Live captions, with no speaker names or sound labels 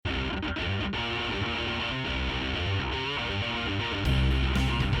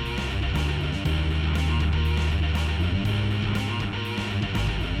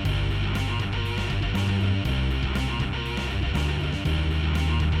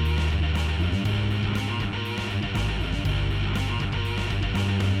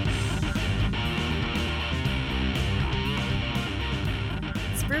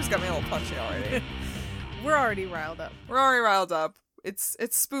got me a little punchy already. We're already riled up. We're already riled up. It's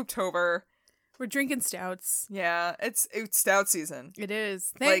Spooptober. We're drinking stouts. Yeah, it's stout season. It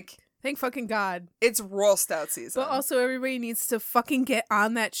is. Thank fucking God. It's royal stout season. But also everybody needs to fucking get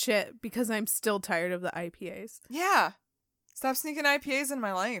on that shit because I'm still tired of the IPAs. Yeah. Stop sneaking IPAs in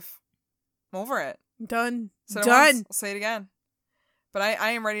my life. I'm over it. Done. So Done. I'll say it again. But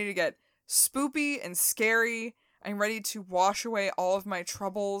I am ready to get spoopy and scary. I'm ready to wash away all of my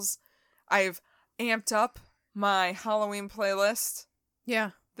troubles. I've amped up my Halloween playlist.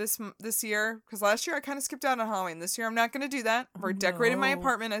 Yeah. This year, because last year I kind of skipped out on Halloween. This year I'm not going to do that. I've already decorated my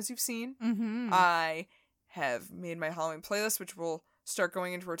apartment, as you've seen. Mm-hmm. I have made my Halloween playlist, which will start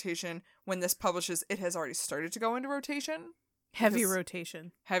going into rotation when this publishes. It has already started to go into rotation. Heavy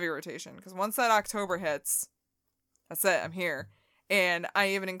rotation. Heavy rotation, because once that October hits, that's it. I'm here, and I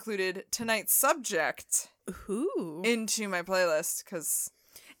even included tonight's subject into my playlist because,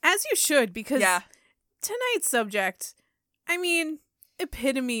 as you should, because tonight's subject, I mean,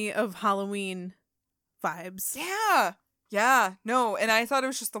 epitome of Halloween vibes. Yeah, no, and I thought it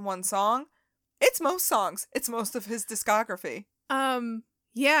was just the one song. It's most songs. It's most of his discography.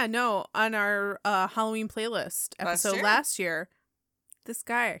 Yeah, no, on our Halloween playlist episode last year, this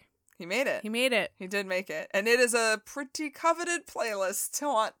guy. He made it. He did make it. And it is a pretty coveted playlist to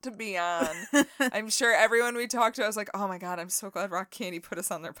want to be on. I'm sure everyone we talked to, I was like, oh my God, I'm so glad Rock Candy put us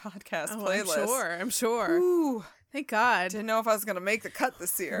on their podcast playlist. I'm sure. Ooh. Thank God. Didn't know if I was going to make the cut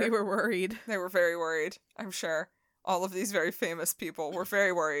this year. We were worried. They were very worried. I'm sure all of these very famous people were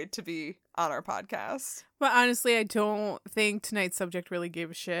very worried to be on our podcast. But honestly, I don't think tonight's subject really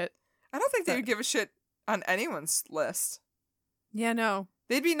gave a shit. I don't think they would give a shit on anyone's list. Yeah, no.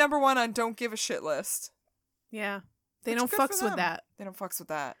 They'd be number one on don't give a shit list. Yeah. They don't fucks with that. They don't fucks with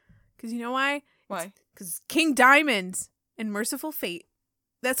that. Because you know why? Why? Because King Diamond and Merciful Fate.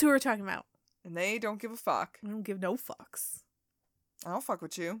 That's who we're talking about. And they don't give a fuck. I don't give no fucks. I don't fuck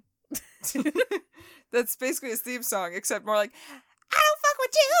with you. That's basically his theme song, except more like, I don't fuck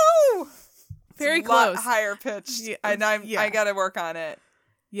with you! Very it's close. A lot higher pitched. Yeah, and I gotta work on it.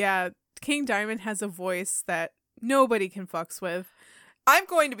 Yeah, King Diamond has a voice that nobody can fucks with. I'm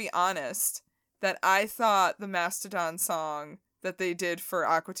going to be honest that I thought the Mastodon song that they did for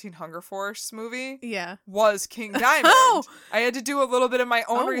Aqua Teen Hunger Force movie was King Diamond. I had to do a little bit of my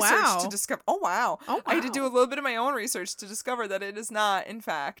own research to discover. I had to do a little bit of my own research to discover that it is not, in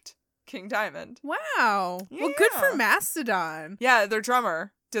fact, King Diamond. Wow. Yeah. Well, good for Mastodon. Yeah, their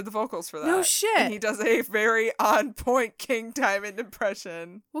drummer did the vocals for that. No shit. And he does a very on-point King Diamond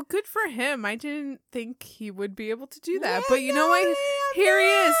impression. Well, good for him. I didn't think he would be able to do that. But you know what? Here he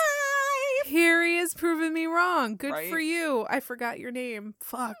is. Here he is proving me wrong. Good for you. I forgot your name.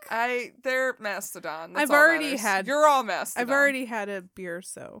 Fuck. They're Mastodon. I've already had. You're all Mastodon. I've already had a beer,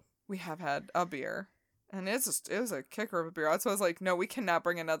 so. We have had a beer. And it was a kicker of a beer. So I was like, no, we cannot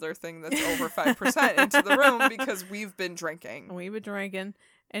bring another thing that's over 5% into the room because we've been drinking. We've been drinking.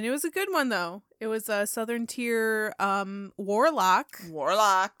 And it was a good one, though. It was a Southern Tier Warlock.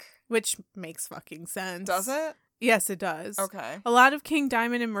 Which makes fucking sense. Does it? Yes, it does. Okay. A lot of King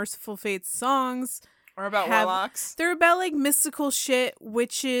Diamond and Merciful Fate's songs are about warlocks. They're about like mystical shit,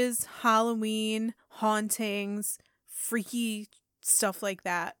 witches, Halloween, hauntings, freaky stuff like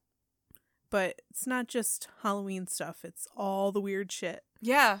that. But it's not just Halloween stuff. It's all the weird shit.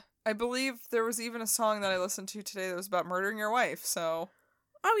 Yeah. I believe there was even a song that I listened to today that was about murdering your wife, so...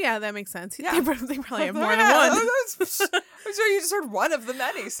 Oh, yeah, that makes sense. Yeah. They probably have more than one. I'm sure you just heard one of the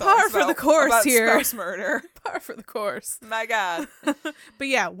many songs Par for the course here. Spouse murder. Par for the course. My God. But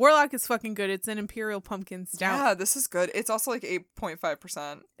yeah, Warlock is fucking good. It's an Imperial Pumpkin Stout. Yeah, this is good. It's also like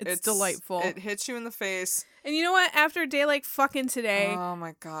 8.5%. It's delightful. It hits you in the face. And you know what? After a day like fucking today, oh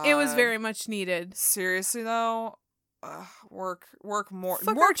my God, it was very much needed. Seriously though, work more.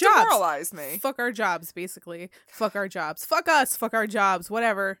 Fuck work our jobs. Demoralized me. Fuck our jobs, basically. Fuck our jobs. Fuck us. Fuck our jobs.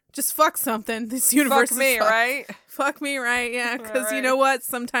 Whatever. Just fuck something. This universe fuck me, is fucked. Right? Fuck me, right? Yeah, because you know what?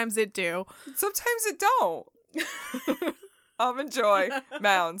 Sometimes it do. Sometimes it don't. Enjoy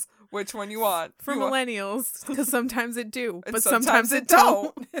Mounds. Which one you want? For millennials, because sometimes it do, but sometimes it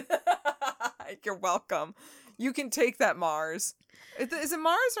don't. You're welcome. You can take that Mars. Is it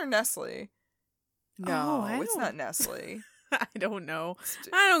Mars or Nestle? No, it's not Nestle. I don't know.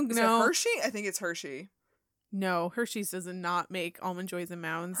 I don't know. Is it Hershey? I think it's Hershey. No, Hershey's does not make Almond Joys and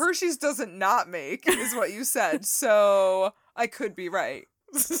Mounds. Hershey's doesn't not make, is what you said. So I could be right.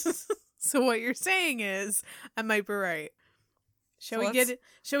 So what you're saying is I might be right. Shall we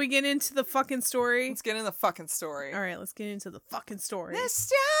get into the fucking story? Let's get in the fucking story. All right, let's get into the fucking story. The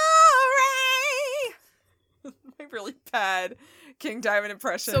story. My really bad King Diamond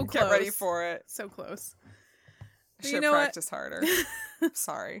impression. So close. Get ready for it. So close. I should practice harder.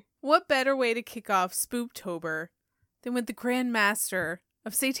 Sorry. What better way to kick off Spooptober than with the Grand Master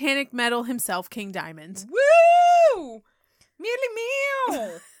of satanic metal himself, King Diamond? Woo! Mealy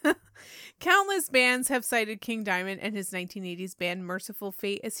meow! Countless bands have cited King Diamond and his 1980s band Merciful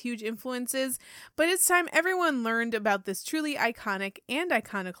Fate as huge influences, but it's time everyone learned about this truly iconic and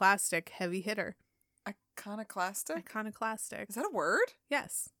iconoclastic heavy hitter. Iconoclastic? Iconoclastic. Is that a word?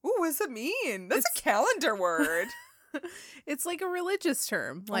 Yes. Ooh, what does it mean? That's a calendar word. It's like a religious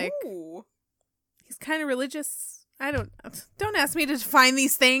term. Like, ooh. He's kind of religious. Don't ask me to define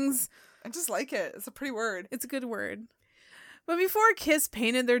these things. I just like it. It's a pretty word. It's a good word. But before Kiss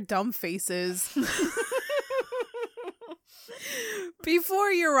painted their dumb faces,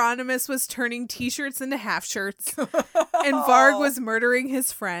 before Euronymous was turning t-shirts into half-shirts, and Varg was murdering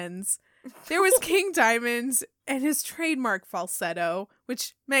his friends, there was King Diamond and his trademark falsetto,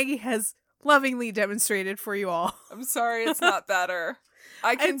 which Maggie has lovingly demonstrated for you all. I'm sorry, it's not better.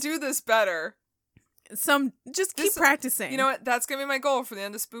 I can do this better. Just keep practicing. You know what? That's going to be my goal for the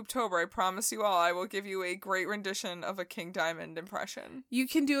end of Spooptober. I promise you all, I will give you a great rendition of a King Diamond impression. You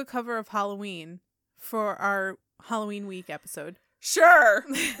can do a cover of Halloween for our Halloween week episode. Sure.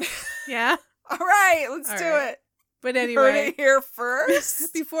 Yeah? All right, let's do it. But anyway. You heard it here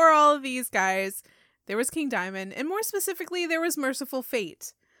first. Before all of these guys, there was King Diamond, and more specifically, there was Merciful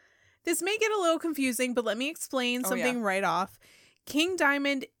Fate. This may get a little confusing, but let me explain something right off. King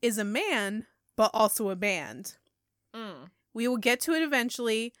Diamond is a man, but also a band. We will get to it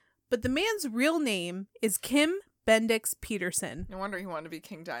eventually, but the man's real name is Kim Bendix Peterson. No wonder he wanted to be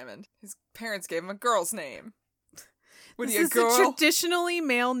King Diamond. His parents gave him a girl's name. This is a traditionally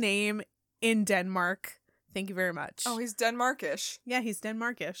male name in Denmark. Thank you very much. Oh, he's Denmarkish. Yeah, he's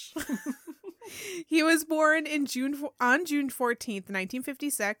Denmarkish. He was born on June 14th,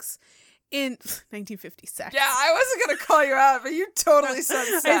 1956. In 1956. Yeah, I wasn't going to call you out, but you totally said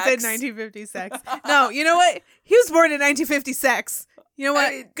sex. I said 1956. No, you know what? He was born in 1956. You know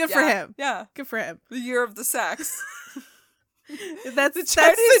what? Good for him. Yeah. Good for him. The year of the sex. That's the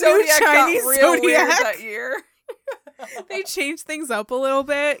Chinese Zodiac got real weird that year. They changed things up a little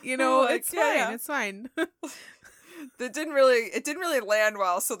bit. You know, it's fine. Yeah. It's fine. It didn't really land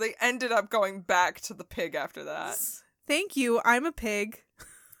well, so they ended up going back to the pig after that. Thank you. I'm a pig.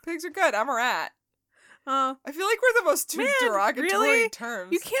 Pigs are good. I'm a rat. I feel like we're the most derogatory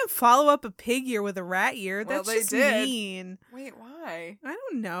terms. You can't follow up a pig year with a rat year. That's just mean. Wait, why? I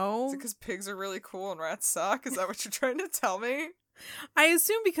don't know. Is it because pigs are really cool and rats suck? Is that what you're trying to tell me? I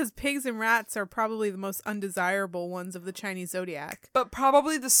assume because pigs and rats are probably the most undesirable ones of the Chinese zodiac. But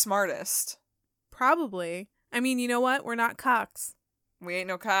probably the smartest. Probably. I mean, you know what? We're not cocks. We ain't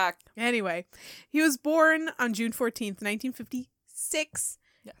no cock. Anyway, he was born on June 14th, 1956.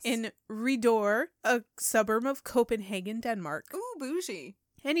 Yes. In Rydor, a suburb of Copenhagen, Denmark. Ooh, bougie.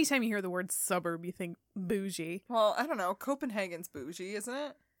 Anytime you hear the word suburb, you think bougie. Well, I don't know. Copenhagen's bougie, isn't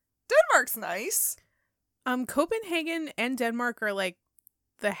it? Denmark's nice. Copenhagen and Denmark are like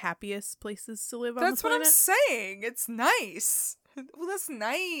the happiest places to live on the planet. That's what I'm saying. It's nice. Well, that's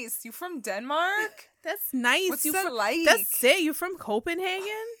nice. You from Denmark? That's nice. What's that like? That's it. You from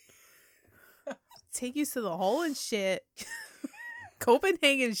Copenhagen? Take you to the hole and shit.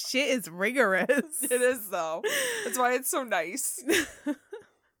 Copenhagen shit is rigorous. It is, though. That's why it's so nice.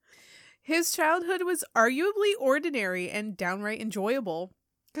 His childhood was arguably ordinary and downright enjoyable.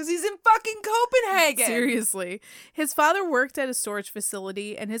 Because he's in fucking Copenhagen! Seriously. His father worked at a storage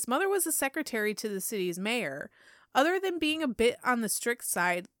facility, and his mother was a secretary to the city's mayor. Other than being a bit on the strict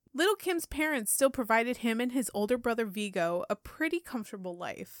side, Little Kim's parents still provided him and his older brother Viggo a pretty comfortable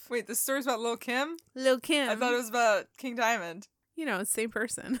life. Wait, this story's about Lil' Kim? Lil' Kim. I thought it was about King Diamond. You know, same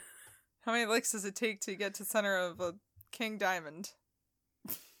person. How many licks does it take to get to the center of a King Diamond?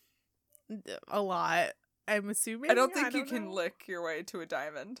 A lot, I'm assuming. I don't think you can lick your way to a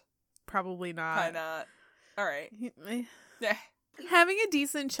diamond. Probably not. Probably not. All right. Yeah. Having a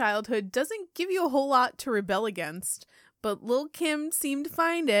decent childhood doesn't give you a whole lot to rebel against, but Lil' Kim seemed to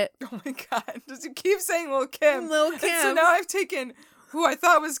find it. Oh my god. Does you keep saying Lil' Kim? Lil' Kim. And so now I've taken who I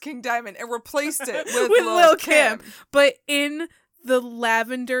thought was King Diamond and replaced it with Lil' Kim. But in the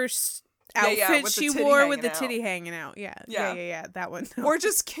lavender outfit she wore with the titty hanging out. Yeah, that one. Or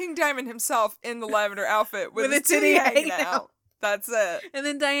just King Diamond himself in the lavender outfit with his titty hanging out. That's it. And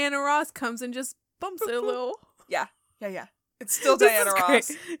then Diana Ross comes and just bumps it a little. Yeah. It's still Diana Ross.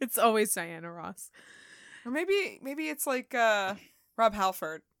 Great. It's always Diana Ross. Or maybe it's like Rob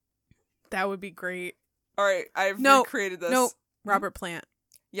Halford. That would be great. All right, I've recreated this. No, Robert Plant.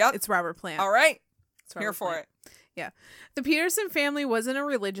 Yep. It's Robert Plant. All right. It's Robert Here for Plant. it. Yeah. The Peterson family wasn't a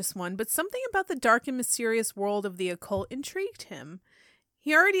religious one, but something about the dark and mysterious world of the occult intrigued him.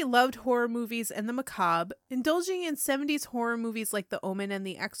 He already loved horror movies and the macabre, indulging in 70s horror movies like The Omen and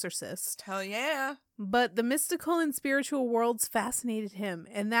The Exorcist. Hell yeah. But the mystical and spiritual worlds fascinated him,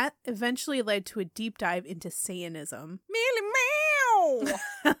 and that eventually led to a deep dive into Satanism. Meow!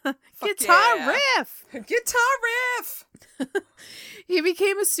 Guitar riff! Guitar riff! He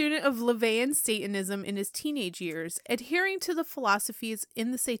became a student of LaVeyan Satanism in his teenage years, adhering to the philosophies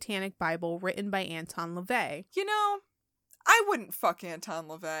in the Satanic Bible written by Anton LaVey. You know, I wouldn't fuck Anton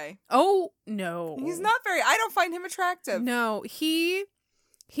LaVey. Oh, no. He's not very... I don't find him attractive. No, he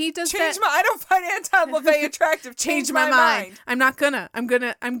does I don't find Anton LaVey attractive. Change my mind. I'm not gonna. I'm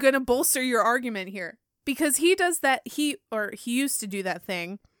gonna bolster your argument here. Because he does that, he used to do that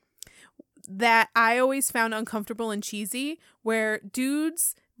thing that I always found uncomfortable and cheesy, where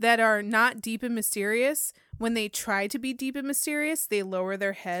dudes that are not deep and mysterious, when they try to be deep and mysterious, they lower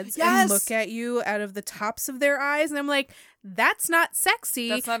their heads and look at you out of the tops of their eyes. And I'm like, that's not sexy.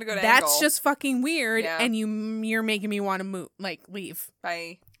 That's not a good angle. That's just fucking weird. Yeah. And you're making me want to move, leave.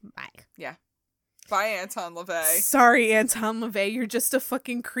 Bye. Bye. Yeah. Bye, Anton LaVey. Sorry, Anton LaVey. You're just a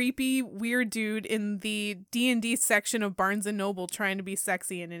fucking creepy, weird dude in the D&D section of Barnes & Noble trying to be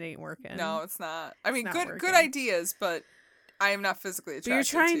sexy, and it ain't working. No, it's not. I mean, good ideas, but I am not physically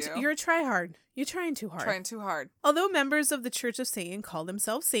attracted to you. You're a tryhard. You're trying too hard. Trying too hard. Although members of the Church of Satan call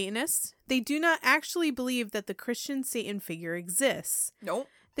themselves Satanists, they do not actually believe that the Christian Satan figure exists. Nope.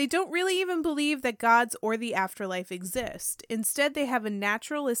 They don't really even believe that gods or the afterlife exist. Instead, they have a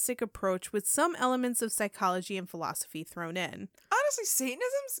naturalistic approach with some elements of psychology and philosophy thrown in. Honestly,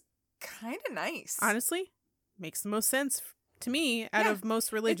 Satanism's kind of nice. Honestly, makes the most sense to me out of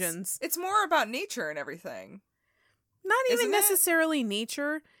most religions. It's more about nature and everything. Not even necessarily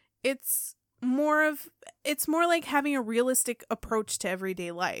nature. It's more like having a realistic approach to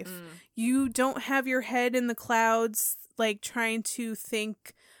everyday life. You don't have your head in the clouds, like trying to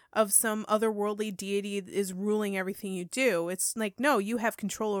think of some otherworldly deity that is ruling everything you do. It's like, no, you have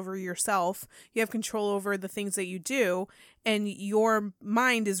control over yourself. You have control over the things that you do, and your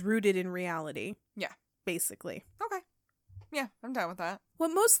mind is rooted in reality. Yeah. Basically. Okay. Yeah, I'm down with that.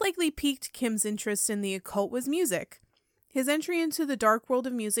 What most likely piqued Kim's interest in the occult was music. His entry into the dark world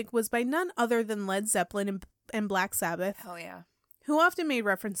of music was by none other than Led Zeppelin and Black Sabbath. Hell yeah. Who often made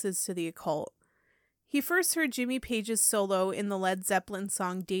references to the occult. He first heard Jimmy Page's solo in the Led Zeppelin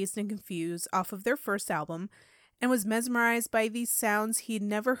song Dazed and Confused off of their first album, and was mesmerized by these sounds he'd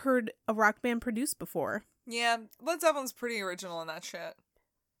never heard a rock band produce before. Yeah, Led Zeppelin's pretty original in that shit.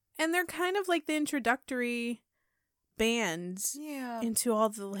 And they're kind of like the introductory band into all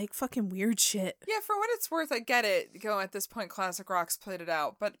the like fucking weird shit. Yeah, for what it's worth, I get it. At this point, classic rock's played it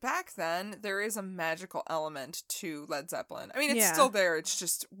out. But back then, there is a magical element to Led Zeppelin. I mean, it's still there. It's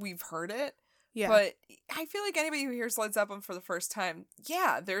just, we've heard it. Yeah. But I feel like anybody who hears Led Zeppelin for the first time,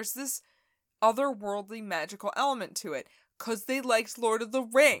 there's this otherworldly magical element to it. Because they liked Lord of the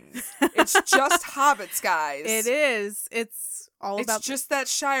Rings. It's just hobbits, guys. It is. It's just that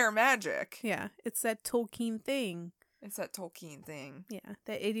Shire magic. Yeah, it's that Tolkien thing. It's that Tolkien thing. Yeah,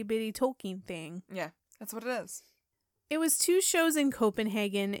 that itty-bitty Tolkien thing. Yeah, that's what it is. It was 2 shows in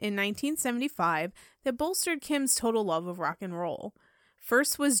Copenhagen in 1975 that bolstered Kim's total love of rock and roll.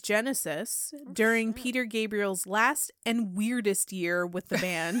 First was Genesis, during Peter Gabriel's last and weirdest year with the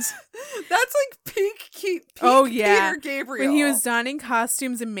band. That's like peak Peter Gabriel. When he was donning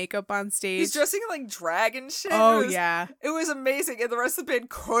costumes and makeup on stage. He's dressing like dragon shit. Oh, It was amazing, and the rest of the band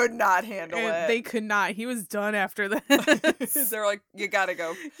could not handle it. They could not. He was done after that. They're like, you gotta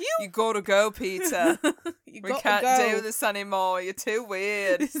go. You gotta go, Peter. We can't do this anymore. You're too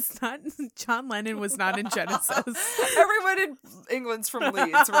weird. It's not. John Lennon was not in Genesis. Everyone in England's from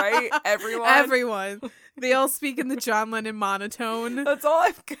Leeds, right? Everyone. They all speak in the John Lennon monotone. That's all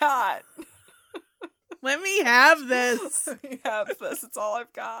I've got. Let me have this. Let me have this. It's all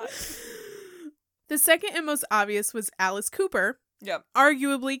I've got. The second and most obvious was Alice Cooper. Yep.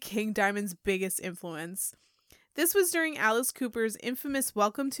 Arguably King Diamond's biggest influence. This was during Alice Cooper's infamous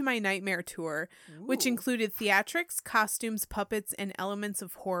Welcome to My Nightmare tour, which included theatrics, costumes, puppets, and elements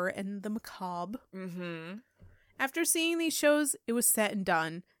of horror and the macabre. Mm-hmm. After seeing these shows, it was set and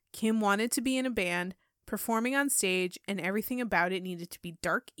done. Kim wanted to be in a band, performing on stage, and everything about it needed to be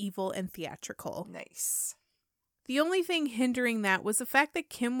dark, evil, and theatrical. Nice. The only thing hindering that was the fact that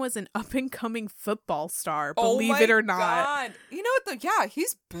Kim was an up-and-coming football star, believe it or not. God. You know what, though? Yeah,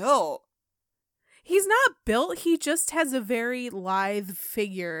 he's built. He's not built. He just has a very lithe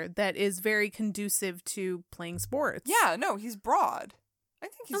figure that is very conducive to playing sports. Yeah, no, he's broad. I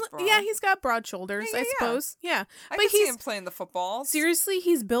think he's broad. Yeah, he's got broad shoulders, I suppose. Yeah. I can see him playing the football. Seriously,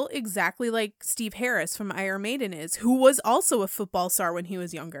 he's built exactly like Steve Harris from Iron Maiden is, who was also a football star when he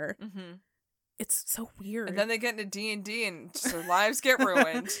was younger. Mm-hmm. It's so weird. And then they get into D&D and just their lives get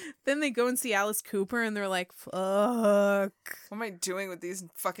ruined. Then they go and see Alice Cooper and they're like, fuck. What am I doing with these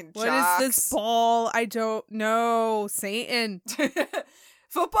fucking jocks? What is this ball? I don't know. Satan.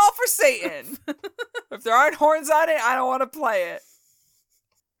 Football for Satan. If there aren't horns on it, I don't want to play it.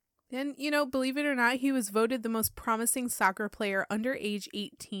 And, believe it or not, he was voted the most promising soccer player under age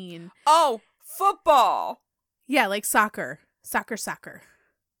 18. Oh, football. Yeah, like soccer. Soccer.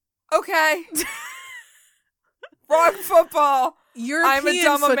 Okay. Wrong football. European I'm a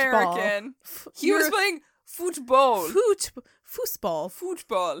dumb football. American. He was playing football.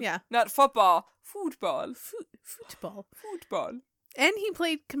 Football. Yeah. Not football. Football. Football. And he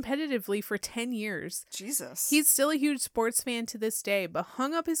played competitively for 10 years. Jesus. He's still a huge sports fan to this day, but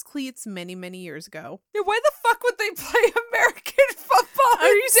hung up his cleats many, many years ago. Yeah, why the fuck would they play American football Are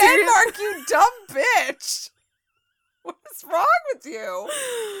you in Denmark, you dumb bitch? What is wrong with you?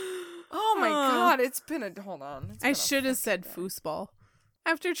 Oh my god, it's been a... Hold on. I should have said foosball.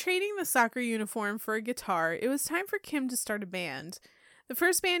 After trading the soccer uniform for a guitar, it was time for Kim to start a band. The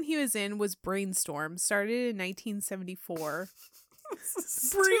first band he was in was Brainstorm, started in 1974.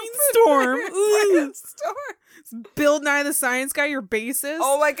 Brainstorm. Bill Nye the Science Guy, your bassist.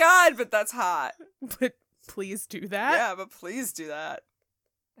 Oh my god, but that's hot. But please do that. Yeah, but please do that.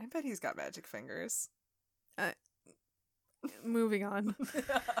 I bet he's got magic fingers. Moving on.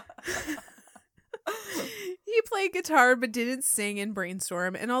 He played guitar but didn't sing in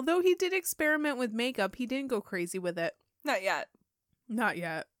Brainstorm, and although he did experiment with makeup, he didn't go crazy with it. Not yet.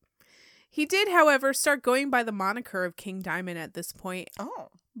 He did, however, start going by the moniker of King Diamond at this point. Oh.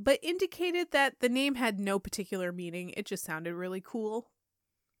 But indicated that the name had no particular meaning. It just sounded really cool.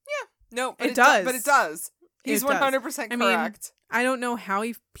 Yeah. No, but it does. But it does. He's 100% correct. I mean, I don't know how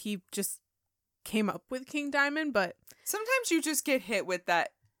he just came up with King Diamond, but... Sometimes you just get hit with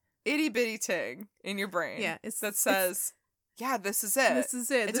that itty-bitty ting in your brain. Yeah. That says, yeah, this is it. This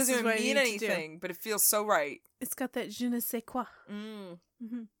is it. It doesn't even mean anything, but it feels so right. It's got that je ne sais quoi.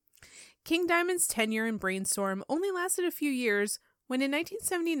 Mm-hmm. King Diamond's tenure in Brainstorm only lasted a few years when in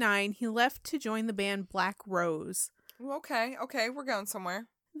 1979 he left to join the band Black Rose. Okay, we're going somewhere.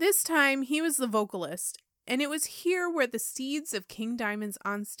 This time he was the vocalist, and it was here where the seeds of King Diamond's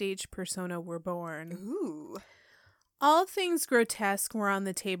onstage persona were born. Ooh. All things grotesque were on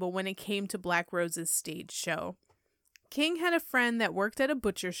the table when it came to Black Rose's stage show. King had a friend that worked at a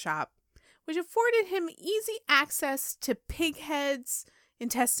butcher shop, which afforded him easy access to pig heads,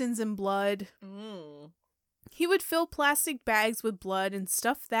 intestines, and blood. He would fill plastic bags with blood and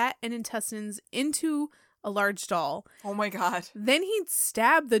stuff that and intestines into a large doll. Oh my god. Then he'd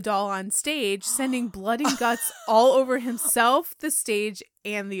stab the doll on stage, sending blood and guts all over himself, the stage,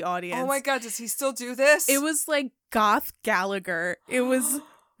 and the audience. Oh my god, does he still do this? It was like Goth Gallagher. It was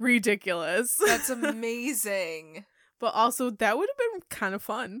ridiculous. That's amazing. But also, that would have been kind of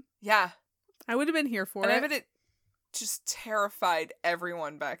fun. Yeah. I would have been here for it. And I bet it just terrified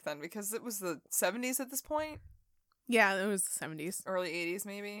everyone back then because it was the 70s at this point. Yeah, it was the 70s. Early 80s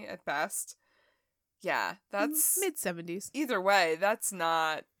maybe at best. Yeah, that's... Mid-70s. Either way, that's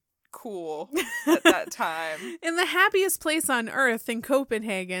not cool at that time. In the happiest place on earth in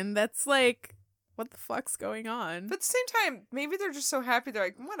Copenhagen, that's like, what the fuck's going on? But at the same time, maybe they're just so happy they're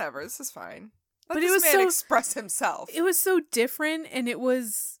like, whatever, this is fine. Let but this it was man express himself. It was so different, and it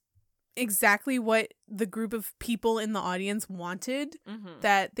was exactly what the group of people in the audience wanted,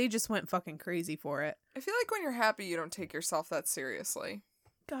 that they just went fucking crazy for it. I feel like when you're happy, you don't take yourself that seriously.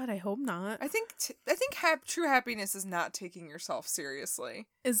 God, I hope not. I think true happiness is not taking yourself seriously.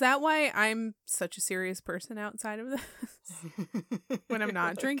 Is that why I'm such a serious person outside of this? When I'm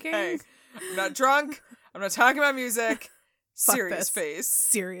not drinking? Okay. I'm not drunk. I'm not talking about music. Serious face.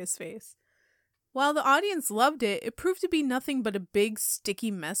 Serious face. While the audience loved it, it proved to be nothing but a big,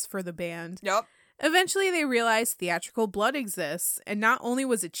 sticky mess for the band. Yep. Eventually, they realized theatrical blood exists, and not only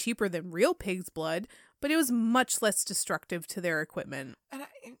was it cheaper than real pig's blood, but it was much less destructive to their equipment. And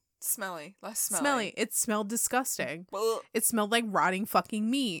smelly. Less smelly. Smelly. It smelled disgusting. Ugh. It smelled like rotting fucking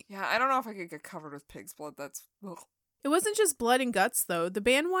meat. Yeah, I don't know if I could get covered with pig's blood. That's... Ugh. It wasn't just blood and guts, though. The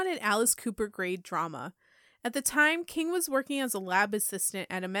band wanted Alice Cooper grade drama. At the time, King was working as a lab assistant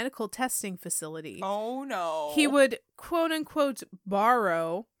at a medical testing facility. Oh, no. He would, quote-unquote,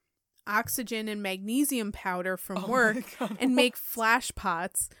 borrow oxygen and magnesium powder from work and make flash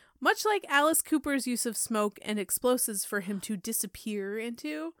pots, much like Alice Cooper's use of smoke and explosives for him to disappear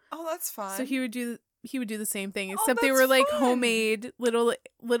into. Oh, that's fine. So he would do he would do the same thing, except they were like homemade little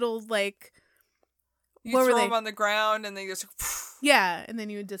like. You throw them on the ground and they just. Yeah, and then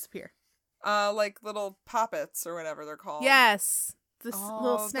you would disappear. Like little poppets or whatever they're called. Yes, the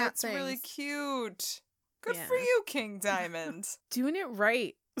little snap that's things. Really cute. Good for you, King Diamond. Doing it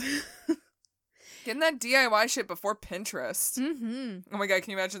right. Getting that DIY shit before Pinterest. Oh my god,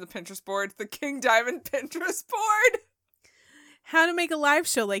 can you imagine the Pinterest board? The King Diamond Pinterest board. How to make a live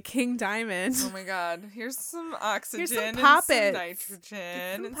show like King Diamond. Oh my god. Here's some oxygen. Here's some poppets. And some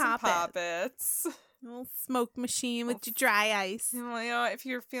nitrogen. And some poppets. A little smoke machine with your dry ice. Well, if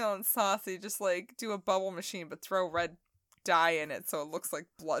you're feeling saucy, just like do a bubble machine, but throw red dye in it so it looks like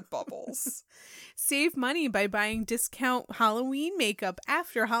blood bubbles. Save money by buying discount Halloween makeup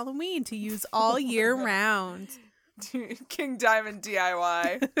after Halloween to use all year round. King Diamond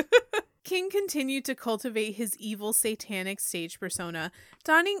DIY. King continued to cultivate his evil satanic stage persona,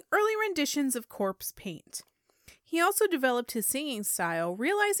 donning early renditions of corpse paint. He also developed his singing style,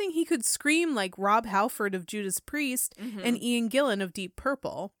 realizing he could scream like Rob Halford of Judas Priest and Ian Gillan of Deep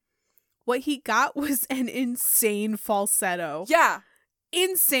Purple. What he got was an insane falsetto. Yeah.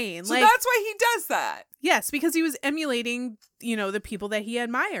 Insane. So that's why he does that. Yes, because he was emulating, the people that he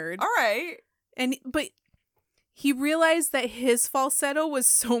admired. All right. But he realized that his falsetto was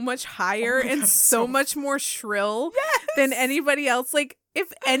so much higher and so much more shrill than anybody else. Like,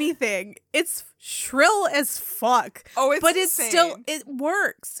 if anything, it's shrill as fuck. Oh, it's but insane. It's still, it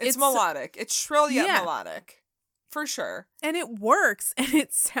works. It's melodic. It's shrill yet melodic. For sure. And it works. And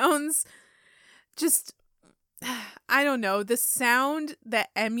it sounds just, I don't know. The sound that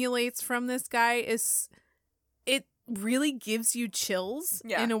emulates from this guy it really gives you chills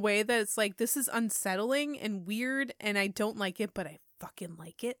in a way that it's like, this is unsettling and weird and I don't like it, but I fucking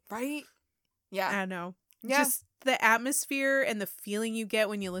like it. Right? Yeah. I don't know. Yeah. Just the atmosphere and the feeling you get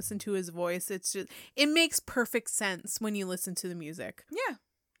when you listen to his voice, it makes perfect sense when you listen to the music. Yeah,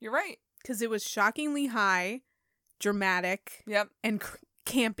 you're right. Because it was shockingly high, dramatic, and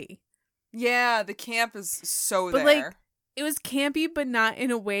campy. Yeah, the camp is so but there. Like, it was campy, but not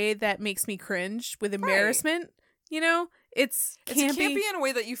in a way that makes me cringe with embarrassment. Right. It's campy. It's campy in a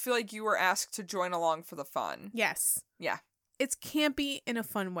way that you feel like you were asked to join along for the fun. Yes. Yeah. It's campy in a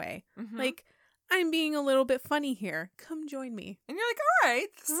fun way. Like, I'm being a little bit funny here. Come join me. And you're like, all right,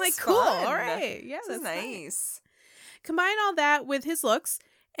 this is like, fun. Cool, all right. Yeah, this is nice. Combine all that with his looks,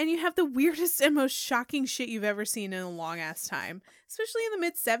 and you have the weirdest and most shocking shit you've ever seen in a long-ass time. Especially in the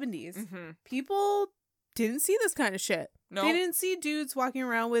mid-70s. People didn't see this kind of shit. No. They didn't see dudes walking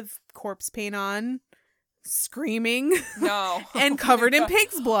around with corpse paint on, screaming. No. And covered in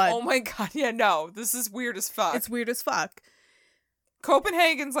pig's blood. Oh my god, yeah, no. This is weird as fuck. It's weird as fuck.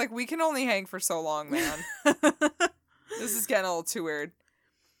 Copenhagen's like, we can only hang for so long, man. This is getting a little too weird.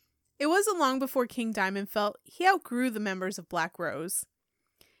 It wasn't long before King Diamond felt he outgrew the members of Black Rose.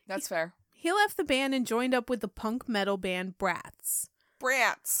 That's fair. He left the band and joined up with the punk metal band Bratz.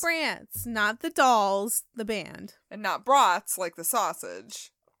 Bratz, not the Dolls, the band. And not brats like the sausage.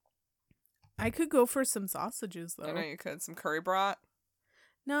 I could go for some sausages, though. I know you could. Some curry brat?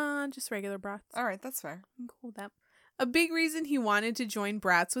 Nah, just regular brats. All right, that's fair. I'm cool with that. A big reason he wanted to join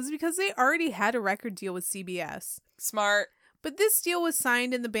Bratz was because they already had a record deal with CBS. Smart. But this deal was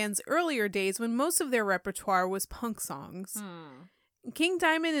signed in the band's earlier days when most of their repertoire was punk songs. King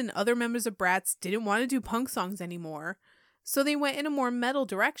Diamond and other members of Bratz didn't want to do punk songs anymore, so they went in a more metal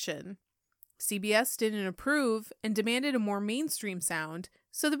direction. CBS didn't approve and demanded a more mainstream sound,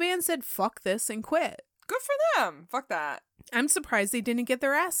 so the band said fuck this and quit. Good for them. Fuck that. I'm surprised they didn't get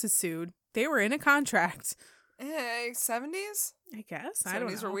their asses sued. They were in a contract. 70s? I guess. 70s I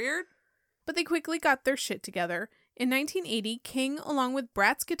don't know. were weird. But they quickly got their shit together. In 1980, King, along with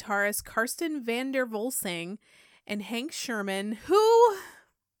Bratz guitarist Karsten van der Volsing and Hank Sherman, who,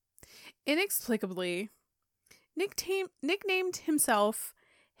 inexplicably, nicknamed himself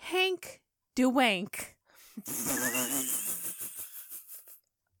Hank DeWank.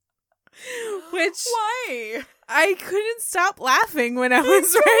 Which... Why? I couldn't stop laughing when I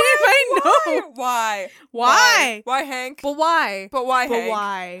was writing my note. Why? Why, Hank? But why? But why, but Hank?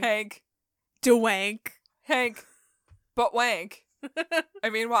 Why? Hank. DeWank. Hank. But wank. I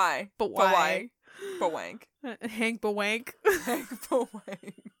mean, why? But why? But wank. Hank Bawank. Hank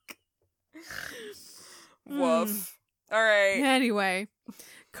Bawank. Woof. All right. Anyway,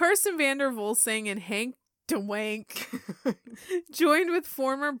 Karsten van der Volsing and Hank DeWank joined with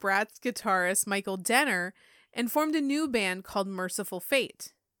former Bratz guitarist Michael Denner and formed a new band called Merciful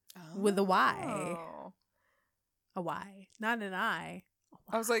Fate. With a Y. A Y. Not an I. A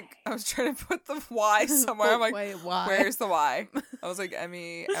I was trying to put the Y somewhere. I'm like, wait, why? Where's the Y? I was like,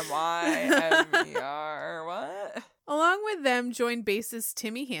 MEMYMER, what? Along with them joined bassist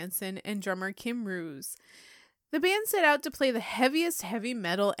Timmy Hansen and drummer Kim Roos. The band set out to play the heaviest heavy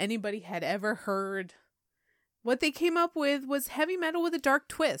metal anybody had ever heard. What they came up with was heavy metal with a dark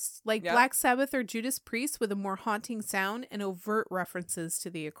twist, like Black Sabbath or Judas Priest, with a more haunting sound and overt references to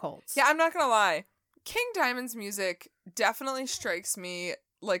the occult. Yeah, I'm not gonna lie. King Diamond's music definitely strikes me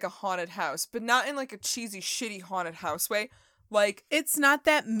like a haunted house, but not in like a cheesy, shitty haunted house way. Like, it's not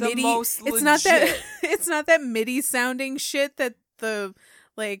that MIDI. It's not that MIDI sounding shit that the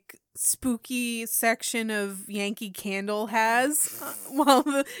like spooky section of Yankee Candle has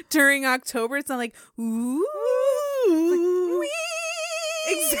during October. It's not like ooh, like,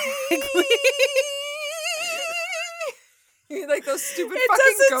 exactly. Like those stupid it fucking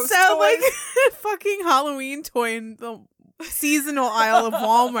doesn't ghost sound toys. like a fucking Halloween toy in the seasonal aisle of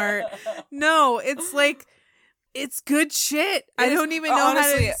Walmart. No, it's like, it's good shit. I don't even know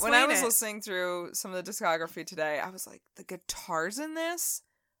honestly, how to explain when I was it. listening through some of the discography today, I was like, the guitars in this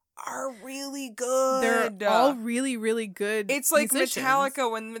are really good. They're all really, really good. It's like musicians. Metallica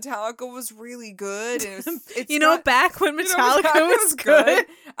when Metallica was really good. And back when Metallica was good.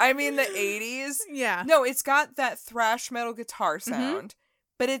 I mean, the 80s. Yeah. No, it's got that thrash metal guitar sound,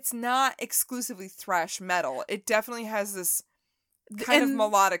 but it's not exclusively thrash metal. It definitely has this kind of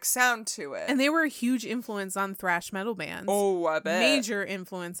melodic sound to it. And they were a huge influence on thrash metal bands. Oh, I bet. Major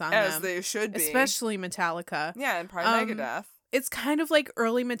influence on them. As they should be. Especially Metallica. Yeah, and probably Megadeth. It's kind of like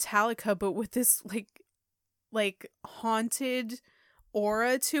early Metallica, but with this like haunted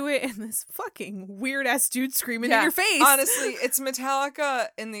aura to it and this fucking weird ass dude screaming in your face. Honestly, it's Metallica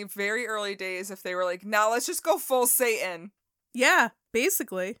in the very early days if they were like, now let's just go full Satan. Yeah,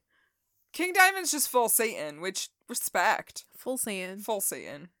 basically. King Diamond's just full Satan, which respect. Full Satan. Full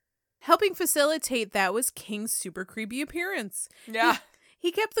Satan. Helping facilitate that was King's super creepy appearance. Yeah.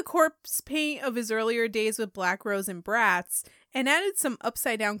 He kept the corpse paint of his earlier days with Black Rose and Bratz and added some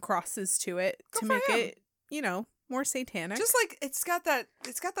upside down crosses to it to make it, more satanic. Just like it's got that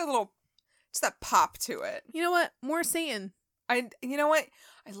little, just that pop to it. You know what? More Satan. You know what?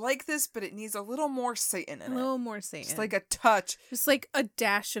 I like this, but it needs a little more Satan in it. A little more Satan. Just like a touch. Just like a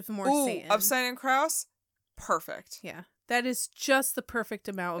dash of more Satan. Upside down cross? Perfect. Yeah. That is just the perfect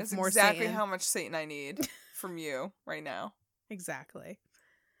amount of more Satan. That's exactly how much Satan I need from you right now. Exactly.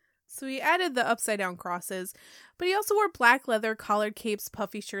 So he added the upside down crosses, but he also wore black leather, collared capes,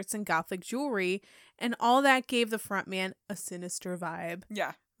 puffy shirts, and gothic jewelry, and all that gave the frontman a sinister vibe.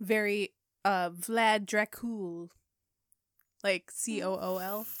 Yeah. Very Vlad Dracul. Like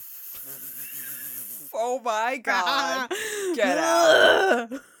COOL. Oh my god. Get out.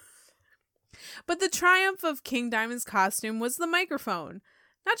 But the triumph of King Diamond's costume was the microphone.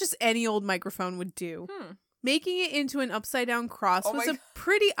 Not just any old microphone would do. Making it into an upside-down cross was a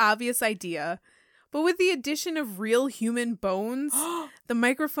pretty obvious idea. But with the addition of real human bones, the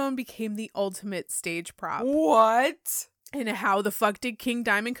microphone became the ultimate stage prop. What? And how the fuck did King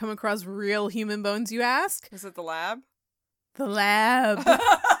Diamond come across real human bones, you ask? Was it the lab? The lab. It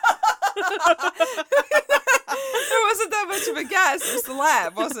wasn't that much of a guess. It was the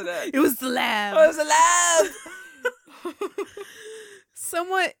lab, wasn't it? It was the lab. It was the lab.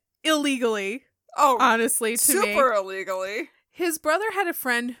 Somewhat illegally. Oh, honestly, to me. Super illegally. His brother had a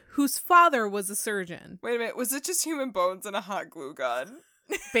friend whose father was a surgeon. Wait a minute, was it just human bones and a hot glue gun?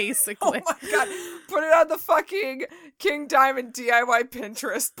 Basically. Oh my god. Put it on the fucking King Diamond DIY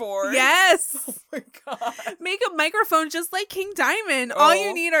Pinterest board. Yes. Oh my god. Make a microphone just like King Diamond. All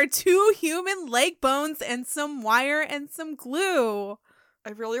you need are 2 human leg bones and some wire and some glue.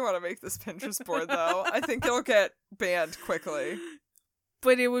 I really want to make this Pinterest board though. I think it'll get banned quickly.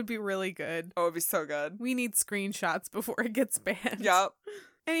 But it would be really good. Oh, it'd be so good. We need screenshots before it gets banned. Yep.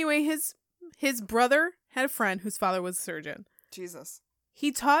 Anyway, his brother had a friend whose father was a surgeon. Jesus.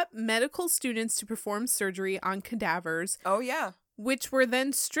 He taught medical students to perform surgery on cadavers. Oh, yeah. Which were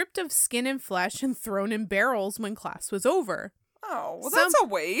then stripped of skin and flesh and thrown in barrels when class was over. Oh, well, that's a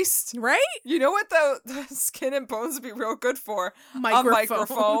waste. Right? You know what the skin and bones would be real good for? Microphones. A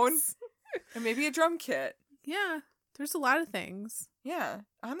microphone. And maybe a drum kit. Yeah. There's a lot of things. Yeah.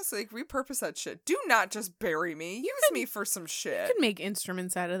 Honestly, repurpose that shit. Do not just bury me. Use me for some shit. You can make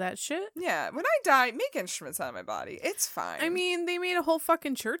instruments out of that shit. Yeah. When I die, make instruments out of my body. It's fine. I mean, they made a whole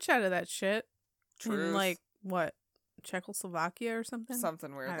fucking church out of that shit. True. In, like, what? Czechoslovakia or something?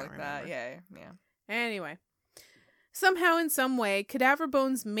 Something weird like that. Yeah. Anyway. Somehow, in some way, cadaver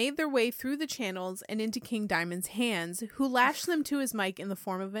bones made their way through the channels and into King Diamond's hands, who lashed them to his mic in the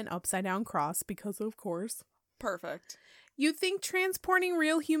form of an upside-down cross, because of course. Perfect. You'd think transporting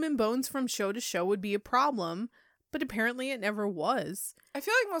real human bones from show to show would be a problem, but apparently it never was. I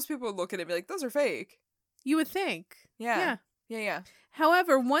feel like most people would look at it and be like, those are fake. You would think. Yeah.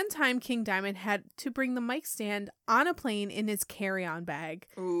 However, one time King Diamond had to bring the mic stand on a plane in his carry-on bag.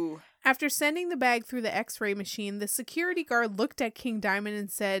 Ooh. After sending the bag through the x-ray machine, the security guard looked at King Diamond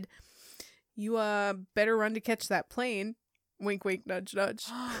and said, "You better run to catch that plane." Wink, wink, nudge, nudge.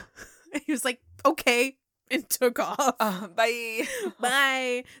 He was like, "Okay," and took off. Bye.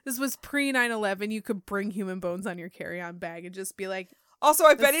 Bye. This was pre 9/11. You could bring human bones on your carry-on bag and just be like... Also,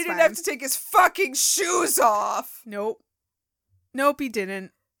 I bet he didn't have to take his fucking shoes off. Nope, he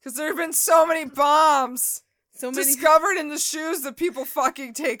didn't. Because there have been so many bombs discovered in the shoes that people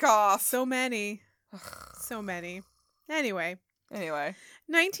fucking take off. So many. Anyway.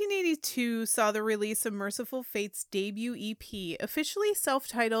 1982 saw the release of Merciful Fate's debut EP, officially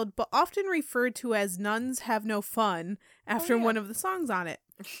self-titled but often referred to as Nuns Have No Fun, after one of the songs on it.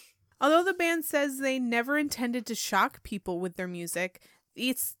 Although the band says they never intended to shock people with their music,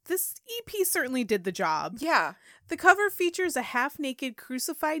 this EP certainly did the job. Yeah. The cover features a half-naked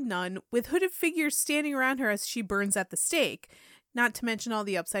crucified nun with hooded figures standing around her as she burns at the stake, not to mention all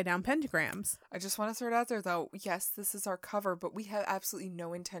the upside-down pentagrams. I just want to throw it out there, though. Yes, this is our cover, but we have absolutely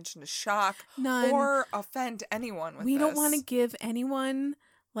no intention to shock or offend anyone with this. We don't want to give anyone...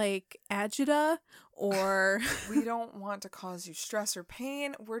 like agita or we don't want to cause you stress or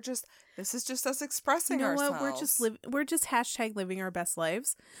pain. This is just us expressing ourselves. What? We're just hashtag living our best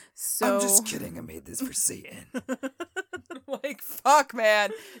lives. So I'm just kidding. I made this for Satan. Like, fuck,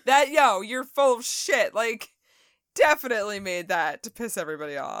 man. You're full of shit. Like, definitely made that to piss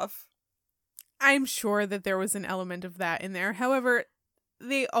everybody off. I'm sure that there was an element of that in there. However,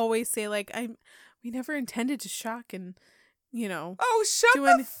 they always say like, we never intended to shock and, you know. Oh, shut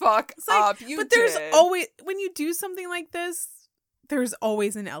the fuck up. There's always, when you do something like this, there's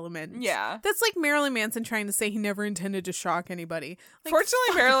always an element. Yeah. That's like Marilyn Manson trying to say he never intended to shock anybody. Like,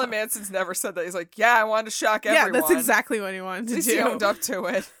 fortunately, Marilyn Manson's never said that. He's like, yeah, I wanted to shock everyone. Yeah, that's exactly what he wanted to do. He owned up to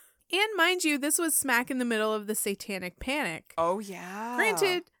it. And mind you, this was smack in the middle of the Satanic Panic. Oh, yeah.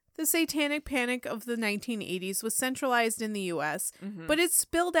 Granted, the Satanic Panic of the 1980s was centralized in the US, but it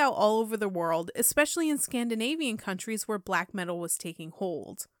spilled out all over the world, especially in Scandinavian countries where black metal was taking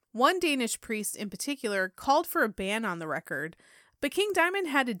hold. One Danish priest in particular called for a ban on the record, but King Diamond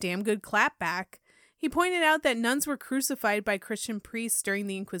had a damn good clapback. He pointed out that nuns were crucified by Christian priests during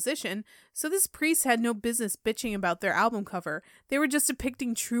the Inquisition, so this priest had no business bitching about their album cover. They were just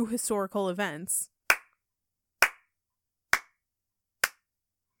depicting true historical events.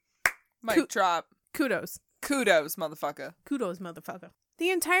 Mic drop. Kudos. Kudos, motherfucker. Kudos, motherfucker. The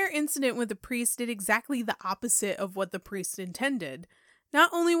entire incident with the priest did exactly the opposite of what the priest intended.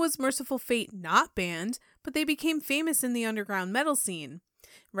 Not only was Merciful Fate not banned, but they became famous in the underground metal scene.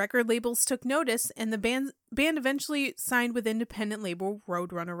 Record labels took notice, and the band eventually signed with independent label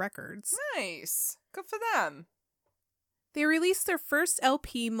Roadrunner Records. Nice. Good for them. They released their first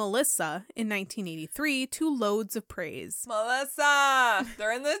LP, Melissa, in 1983 to loads of praise. Melissa!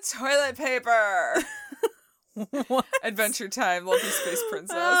 They're in the toilet paper! What? Adventure Time, Lovely Space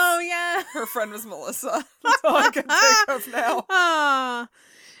Princess. Oh, yeah. Her friend was Melissa. That's all I can think of now.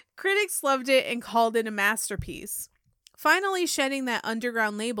 Critics loved it and called it a masterpiece. Finally shedding that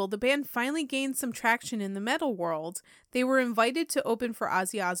underground label, the band finally gained some traction in the metal world. They were invited to open for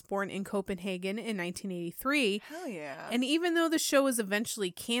Ozzy Osbourne in Copenhagen in 1983. Hell yeah. And even though the show was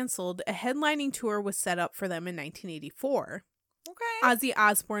eventually canceled, a headlining tour was set up for them in 1984. Okay. Ozzy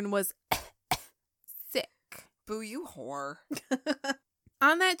Osbourne was sick. Boo, you whore.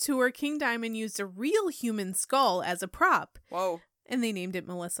 On that tour, King Diamond used a real human skull as a prop. Whoa. And they named it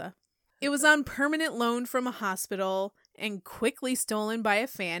Melissa. It was on permanent loan from a hospital and quickly stolen by a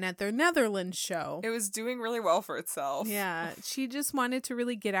fan at their Netherlands show. It was doing really well for itself. Yeah, she just wanted to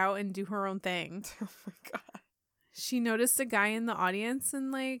really get out and do her own thing. Oh my god. She noticed a guy in the audience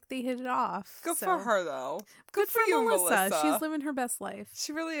and like they hit it off. Good for her though. Good for you, Melissa. She's living her best life.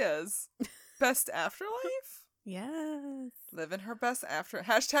 She really is. Best afterlife? Yes. Living her best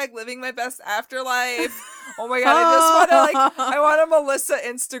 #, living my best afterlife. Oh my god, I want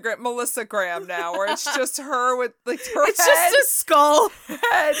a Melissa-gram now, where it's just her with like her it's just a skull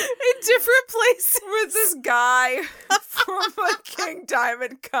head in different places with this guy from a King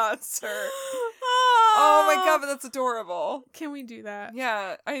Diamond concert. Oh my god, but that's adorable. Can we do that?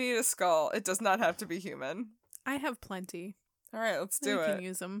 Yeah, I need a skull. It does not have to be human. I have plenty. All right, let's do it. You can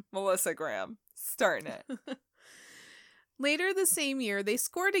use them. Melissa-gram. Starting it. Later the same year, they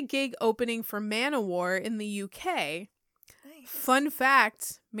scored a gig opening for Manowar in the UK. Nice. Fun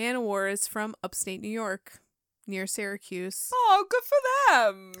fact, Manowar is from upstate New York. near Syracuse. Oh, good for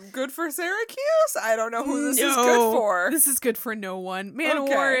them. Good for Syracuse? I don't know who this is good for. This is good for no one.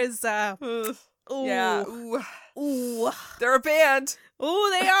 Manowar is, ooh. Yeah. Ooh. Ooh. They're a band. Ooh,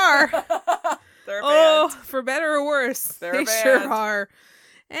 they are. They're a band. Oh, for better or worse. They're they a band. Sure are.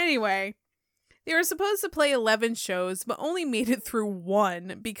 Anyway, they were supposed to play 11 shows, but only made it through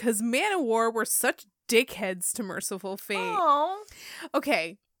 1 because Manowar were such dickheads to Merciful Fate. Aww.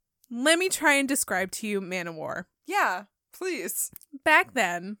 Okay, let me try and describe to you Manowar. Yeah, please. Back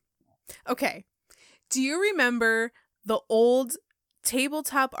then, okay, do you remember the old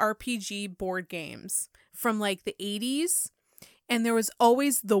tabletop RPG board games from like the 80s? And there was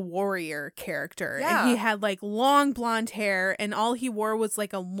always the warrior character. Yeah. And he had like long blonde hair and all he wore was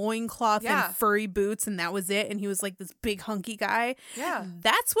like a loincloth and furry boots and that was it. And he was like this big hunky guy. Yeah.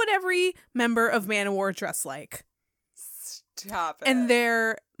 That's what every member of Manowar dressed like. Stop it. And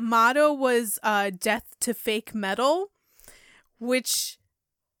their motto was death to fake metal, which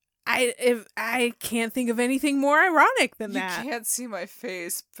I can't think of anything more ironic than that. You can't see my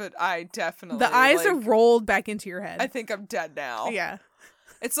face, but I definitely... The eyes are rolled back into your head. I think I'm dead now. Yeah.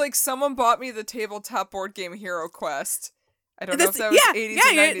 It's like someone bought me the tabletop board game Hero Quest. I don't know if that was 80s or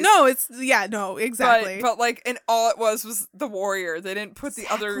 90s. No, exactly. But like, and all it was the warrior. They didn't put the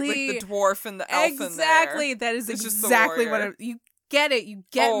other, like the dwarf and the elf in there. Exactly. That is exactly what you get it. You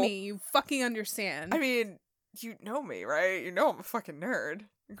get me. You fucking understand. I mean, you know me, right? You know I'm a fucking nerd.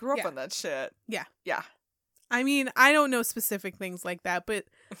 I grew up on that shit. Yeah. Yeah. I mean, I don't know specific things like that, but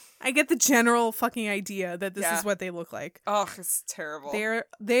I get the general fucking idea that this is what they look like. Oh, it's terrible.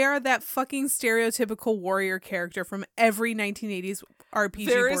 They are that fucking stereotypical warrior character from every 1980s RPG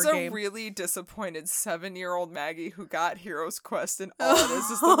there board is game. A really disappointed 7-year-old Maggie who got Heroes Quest and all it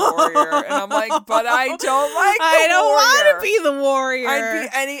is the warrior. And I'm like, but I don't like the I don't warrior. want to be the warrior. I'd be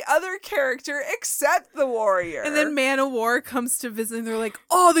any other character except the warrior. And then Manowar comes to visit and they're like,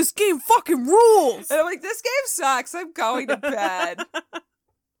 oh, this game fucking rules. And I'm like, this game sucks. I'm going to bed.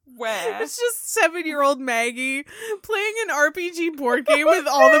 When? It's just 7-year-old Maggie playing an RPG board game with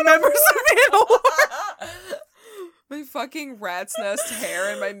all the members of Manowar. My fucking rat's nest hair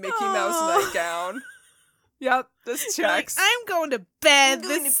and my Mickey Mouse nightgown. Yep, this checks. Like, I'm going to bed.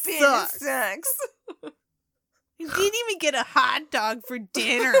 This sucks. You didn't even get a hot dog for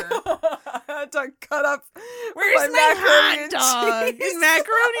dinner. Hot dog cut up. Where's my hot dog?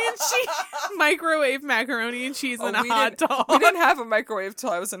 Macaroni and cheese. Microwave macaroni and cheese and a hot dog. We didn't have a microwave till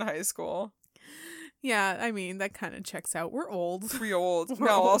I was in high school. Yeah, I mean, that kind of checks out. We're old. We're old.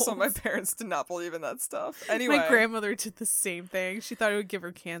 Also, my parents did not believe in that stuff. Anyway. My grandmother did the same thing. She thought it would give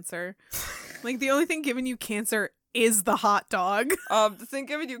her cancer. Like, the only thing giving you cancer is the hot dog. The thing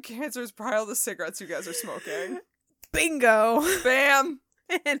giving you cancer is probably all the cigarettes you guys are smoking. Bingo. Bam.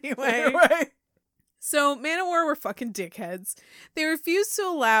 Anyway. So, Manowar were fucking dickheads. They refused to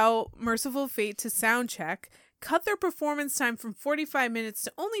allow Merciful Fate to sound check, cut their performance time from 45 minutes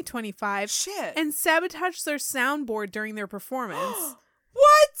to only 25. Shit. And sabotaged their soundboard during their performance.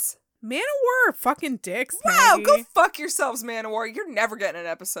 What? Manowar are fucking dicks, Wow, Maggie. go fuck yourselves, Manowar. You're never getting an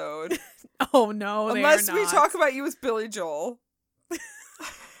episode. Oh, no, unless we talk about you with Billy Joel.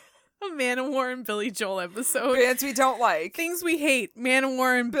 A Manowar and Billy Joel episode. Bands we don't like. Things we hate.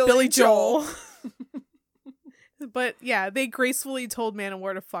 Manowar and Billy Joel. But yeah, they gracefully told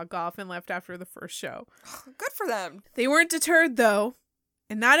Manowar to fuck off and left after the first show. Good for them. They weren't deterred though.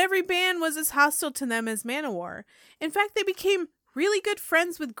 And not every band was as hostile to them as Manowar. In fact, they became really good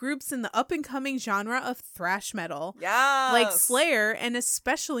friends with groups in the up-and-coming genre of thrash metal. Yes! Like Slayer and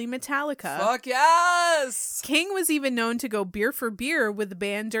especially Metallica. Fuck yes! King was even known to go beer for beer with the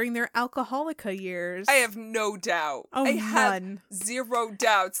band during their Alcoholica years. I have no doubt. Oh, I none. have zero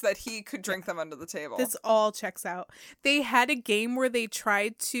doubts that he could drink them under the table. This all checks out. They had a game where they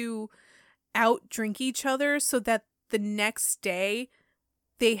tried to out-drink each other so that the next day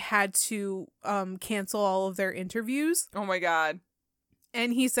they had to cancel all of their interviews. Oh my god.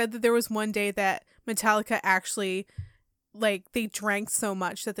 And he said that there was one day that Metallica actually, like, they drank so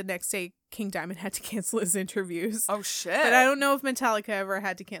much that the next day King Diamond had to cancel his interviews. Oh shit. But I don't know if Metallica ever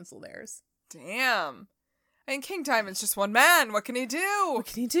had to cancel theirs. Damn. And King Diamond's just one man. What can he do? What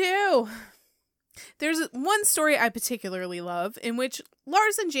can he do? There's one story I particularly love in which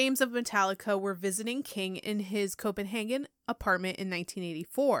Lars and James of Metallica were visiting King in his Copenhagen apartment in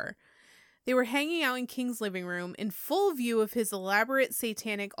 1984. They were hanging out in King's living room in full view of his elaborate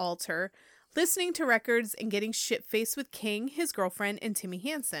satanic altar, listening to records and getting shit-faced with King, his girlfriend, and Timmy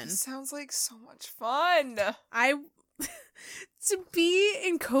Hansen. Sounds like so much fun. To be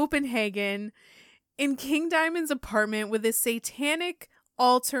in Copenhagen in King Diamond's apartment with a satanic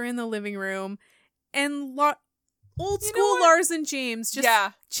altar in the living room and Old school Lars and James just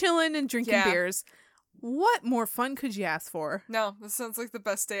chilling and drinking beers. What more fun could you ask for? No, this sounds like the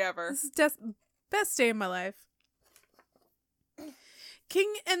best day ever. This is best day of my life.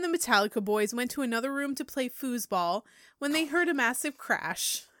 King and the Metallica boys went to another room to play foosball when they heard a massive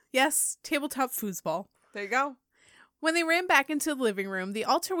crash. Yes, tabletop foosball. There you go. When they ran back into the living room, the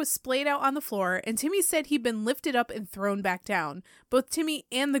altar was splayed out on the floor, and Timmy said he'd been lifted up and thrown back down. Both Timmy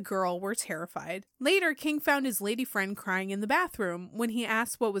and the girl were terrified. Later, King found his lady friend crying in the bathroom. When he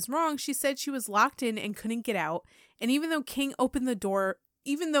asked what was wrong, she said she was locked in and couldn't get out, and even though King opened the door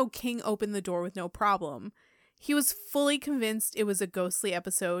with no problem, he was fully convinced it was a ghostly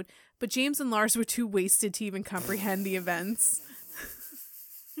episode, but James and Lars were too wasted to even comprehend the events.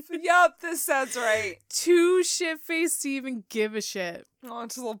 Yup, this sounds right. Too shit-faced to even give a shit. Oh,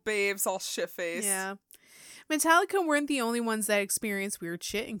 just little babes all shit-faced. Yeah. Metallica weren't the only ones that experienced weird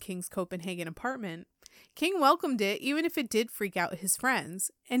shit in King's Copenhagen apartment. King welcomed it, even if it did freak out his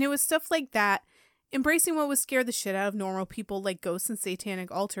friends. And it was stuff like that, embracing what would scare the shit out of normal people like ghosts and satanic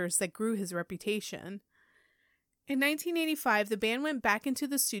altars, that grew his reputation. In 1985, the band went back into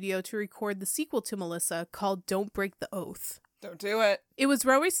the studio to record the sequel to Melissa called Don't Break the Oath. Don't do it. It was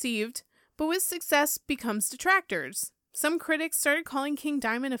well received, but with success becomes detractors. Some critics started calling King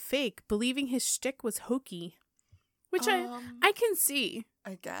Diamond a fake, believing his shtick was hokey. Which I can see.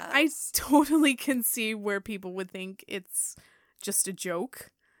 I guess. I totally can see where people would think it's just a joke.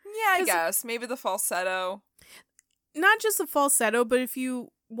 Yeah, I guess. Maybe the falsetto. Not just the falsetto, but if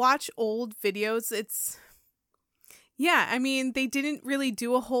you watch old videos, it's... Yeah, I mean, they didn't really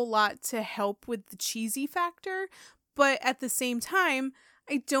do a whole lot to help with the cheesy factor, but at the same time,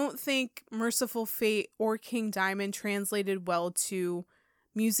 I don't think Merciful Fate or King Diamond translated well to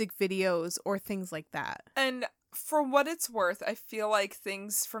music videos or things like that. And for what it's worth, I feel like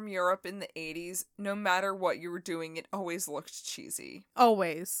things from Europe in the 80s, no matter what you were doing, it always looked cheesy.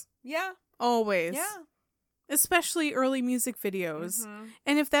 Always. Yeah. Always. Yeah. Especially early music videos. Mm-hmm.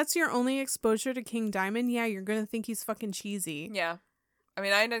 And if that's your only exposure to King Diamond, yeah, you're gonna think he's fucking cheesy. Yeah. I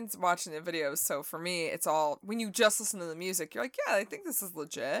mean, I didn't watch the videos, so for me, it's all, when you just listen to the music, you're like, yeah, I think this is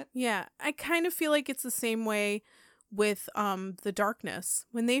legit. Yeah, I kind of feel like it's the same way with The Darkness.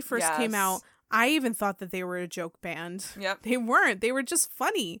 When they first came out, I even thought that they were a joke band. Yep. They weren't. They were just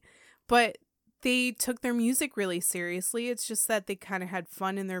funny. But they took their music really seriously. It's just that they kind of had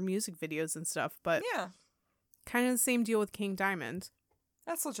fun in their music videos and stuff. But yeah, kind of the same deal with King Diamond.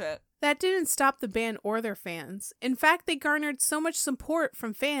 That's legit. That didn't stop the band or their fans. In fact, they garnered so much support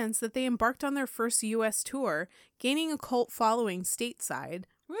from fans that they embarked on their first U.S. tour, gaining a cult following stateside.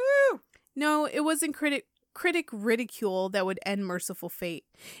 Woo! No, it wasn't critic ridicule that would end Merciful Fate.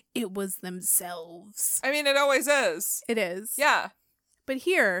 It was themselves. I mean, it always is. It is. Yeah. But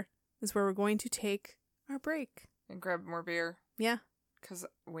here is where we're going to take our break. And grab more beer. Yeah. Because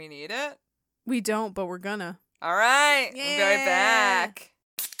we need it. We don't, but we're gonna. All right. Yeah. We'll be right back.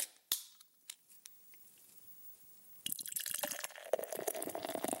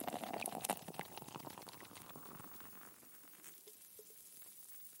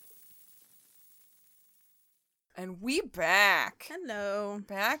 And we back. Hello.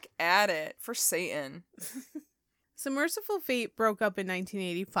 Back at it for Satan. So Merciful Fate broke up in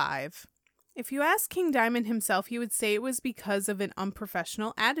 1985. If you ask King Diamond himself, he would say it was because of an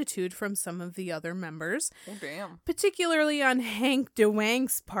unprofessional attitude from some of the other members. Oh, damn. Particularly on Hank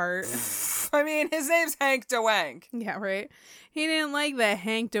DeWang's part. I mean, his name's Hank DeWang. Yeah, right? He didn't like that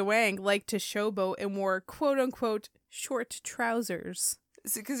Hank DeWang liked to showboat and wore quote-unquote short trousers.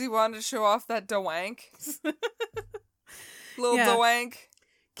 Is it because he wanted to show off that DeWank? Little DeWank?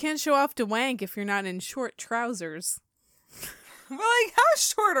 Can't show off DeWank if you're not in short trousers. Well, like, how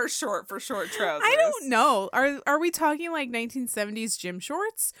short are short for short trousers? I don't know. Are we talking like 1970s gym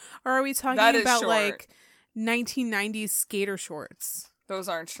shorts? Or are we talking about short. Like 1990s skater shorts? Those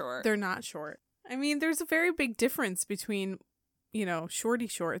aren't short. They're not short. I mean, there's a very big difference between, you know, shorty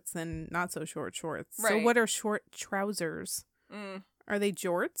shorts and not so short shorts. Right. So what are short trousers? Are they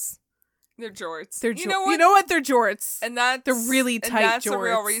jorts? They're jorts. They're you know what? They're jorts. And they're really tight jorts. That's a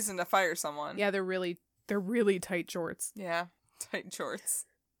real reason to fire someone. Yeah, they're really tight jorts. Yeah, tight jorts.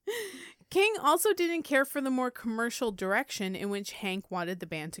 King also didn't care for the more commercial direction in which Hank wanted the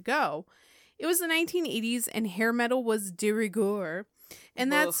band to go. It was the 1980s and hair metal was de rigueur,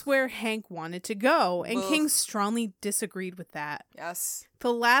 and that's where Hank wanted to go, and King strongly disagreed with that. Yes.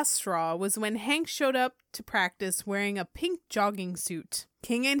 The last straw was when Hank showed up to practice wearing a pink jogging suit.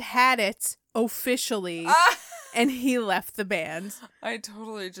 King had it officially, and he left the band. I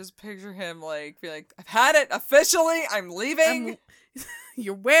totally just picture him be like, I've had it officially, I'm leaving.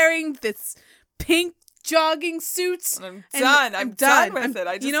 You're wearing this pink jogging suits. And I'm done with it.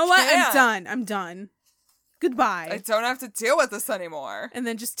 I just You know what? can't. I'm done. Goodbye. I don't have to deal with this anymore. And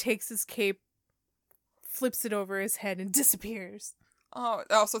then just takes his cape, flips it over his head, and disappears. Oh,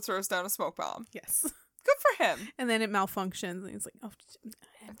 it also throws down a smoke bomb. Yes. Good for him. And then it malfunctions, and he's like, oh,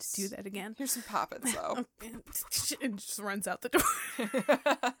 I have to do that again. Here's some poppets, though. And just runs out the door.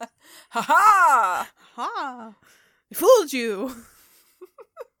 Ha-ha! Ha! I fooled you.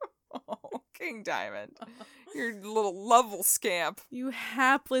 Oh, King Diamond. You're a little level scamp. You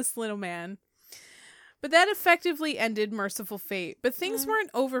hapless little man. But that effectively ended Merciful Fate. But things weren't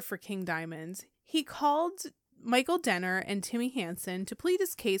over for King Diamond. He called Michael Denner and Timmy Hansen to plead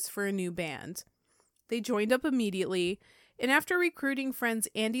his case for a new band. They joined up immediately, and after recruiting friends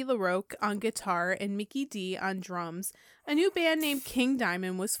Andy LaRocque on guitar and Mickey D on drums, a new band named King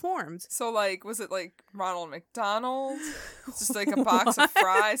Diamond was formed. So, like, was it like Ronald McDonald? Just like a box of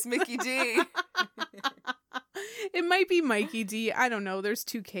fries? Mickey D? It might be Mikey D. I don't know. There's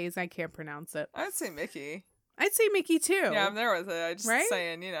 2 Ks. I can't pronounce it. I'd say Mickey. I'd say Mickey too. Yeah, I'm there with it. I just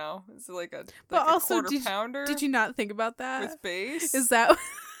saying, you know, it's like a but also, quarter pounder. Did you not think about that? With bass? Is that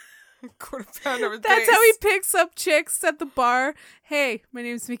quarter pounder with That's bass. how he picks up chicks at the bar. Hey, my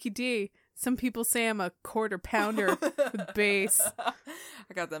name's Mickey D. Some people say I'm a quarter pounder with bass.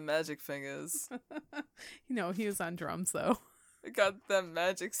 I got them magic fingers. You know, he was on drums though. I got them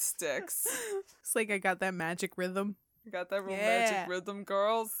magic sticks. It's like I got that magic rhythm. I got that real magic rhythm,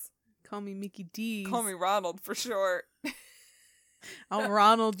 girls. Call me Mickey D. Call me Ronald for short. I'm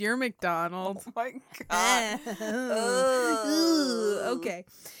Ronald, you're McDonald. Oh my god. Okay.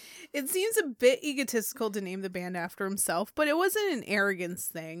 It seems a bit egotistical to name the band after himself, but it wasn't an arrogance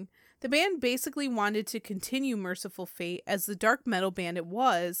thing. The band basically wanted to continue Merciful Fate as the dark metal band it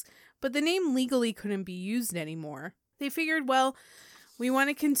was, but the name legally couldn't be used anymore. They figured, well, we want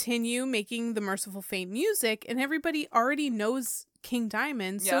to continue making the Merciful Fate music, and everybody already knows King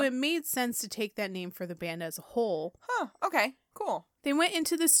Diamond, so it made sense to take that name for the band as a whole. Huh, okay, cool. They went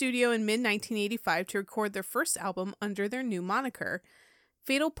into the studio in mid-1985 to record their first album under their new moniker.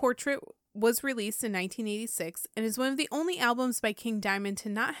 Fatal Portrait was released in 1986 and is one of the only albums by King Diamond to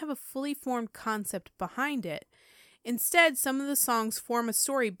not have a fully formed concept behind it. Instead, some of the songs form a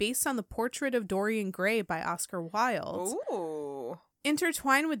story based on the Portrait of Dorian Gray by Oscar Wilde. Ooh.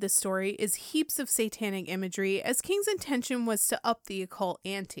 Intertwined with this story is heaps of satanic imagery, as King's intention was to up the occult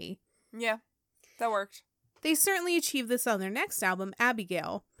ante. Yeah, that worked. They certainly achieved this on their next album,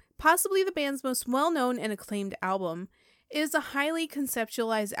 Abigail, possibly the band's most well-known and acclaimed album. It is a highly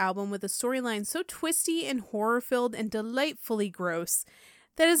conceptualized album with a storyline so twisty and horror-filled and delightfully gross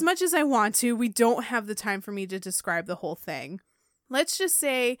that as much as I want to, we don't have the time for me to describe the whole thing. Let's just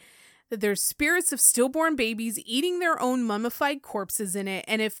say that there's spirits of stillborn babies eating their own mummified corpses in it,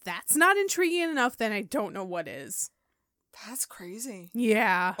 and if that's not intriguing enough, then I don't know what is. That's crazy.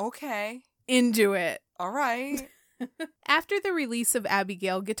 Yeah. Okay. Into it. All right. After the release of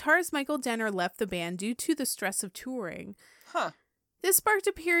Abigail, guitarist Michael Denner left the band due to the stress of touring. Huh. This sparked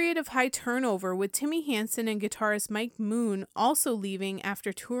a period of high turnover, with Timmy Hansen and guitarist Mike Moon also leaving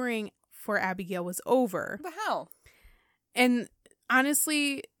after touring for Abigail was over. What the hell? And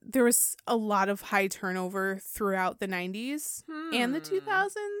honestly, there was a lot of high turnover throughout the 90s and the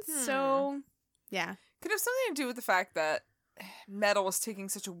 2000s, so yeah. Could have something to do with the fact that metal was taking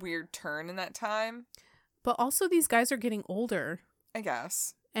such a weird turn in that time. But also these guys are getting older. I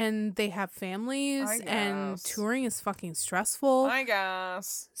guess. And they have families, and touring is fucking stressful. I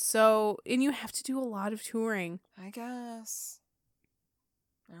guess. So, and you have to do a lot of touring. I guess.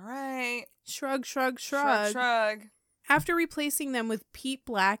 All right. Shrug, shrug, Shrug, shrug. shrug. After replacing them with Pete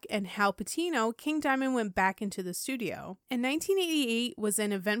Black and Hal Patino, King Diamond went back into the studio. And 1988 was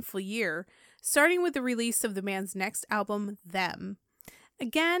an eventful year, starting with the release of the band's next album, Them.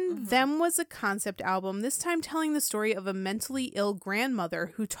 Again, Them was a concept album, this time telling the story of a mentally ill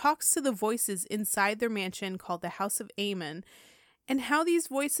grandmother who talks to the voices inside their mansion called the House of Amen, and how these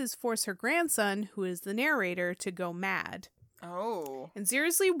voices force her grandson, who is the narrator, to go mad. Oh. And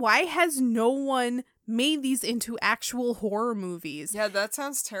seriously, why has no one made these into actual horror movies? Yeah, that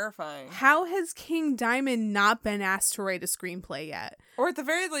sounds terrifying. How has King Diamond not been asked to write a screenplay yet? Or at the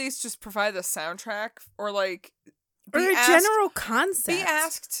very least, just provide the soundtrack, or like... Or a general concept. Be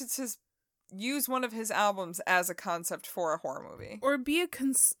asked to use one of his albums as a concept for a horror movie. Or be a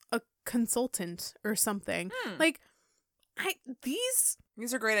consultant or something. Like, these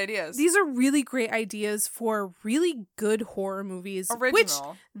are great ideas. These are really great ideas for really good horror movies. Original. Which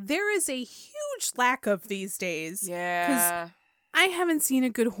there is a huge lack of these days. Yeah. Because I haven't seen a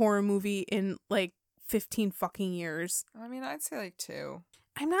good horror movie in, like, 15 fucking years. I mean, I'd say, like, 2.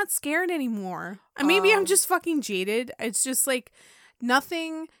 I'm not scared anymore. Maybe I'm just fucking jaded. It's just like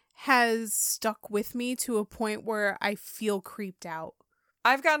nothing has stuck with me to a point where I feel creeped out.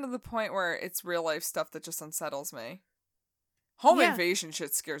 I've gotten to the point where it's real life stuff that just unsettles me. Home invasion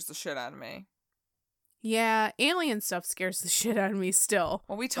shit scares the shit out of me. Yeah, alien stuff scares the shit out of me still.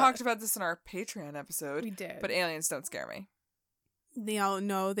 Well, we talked about this in our Patreon episode. We did. But aliens don't scare me.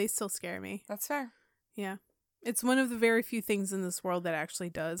 No, they still scare me. That's fair. Yeah. It's one of the very few things in this world that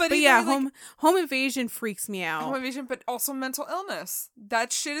actually does. But yeah, home invasion freaks me out. Home invasion, but also mental illness.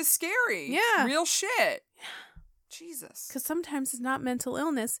 That shit is scary. Yeah. Real shit. Jesus. Because sometimes it's not mental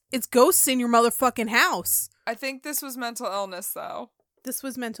illness. It's ghosts in your motherfucking house. I think this was mental illness, though. This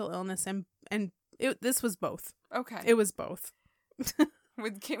was mental illness, and this was both. Okay. It was both.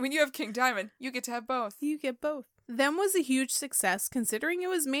 When you have King Diamond, you get to have both. You get both. Them was a huge success considering it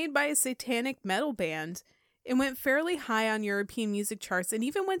was made by a satanic metal band. It went fairly high on European music charts and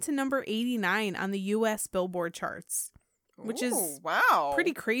even went to number 89 on the US Billboard charts, which is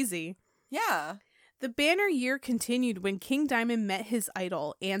pretty crazy. Yeah. The banner year continued when King Diamond met his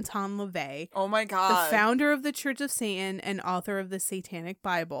idol, Anton LaVey. Oh my God. The founder of the Church of Satan and author of the Satanic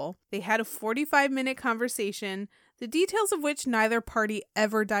Bible. They had a 45-minute conversation, the details of which neither party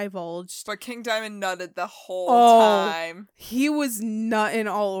ever divulged. But King Diamond nutted the whole time. He was nutting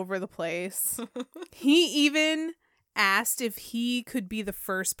all over the place. He even asked if he could be the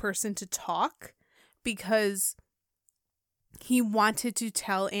first person to talk because he wanted to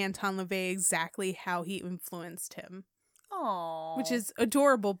tell Anton LaVey exactly how he influenced him. Aww. Which is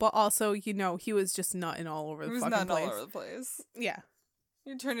adorable, but also, he was just nutting all over the fucking place. He was nutting all over the place. Yeah.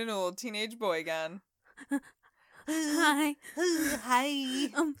 You turned into a little teenage boy again. Hi. Hi.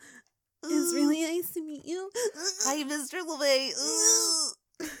 It's really nice to meet you. Hi, Mr.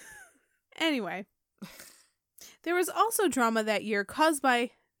 LaVey. Anyway. There was also drama that year caused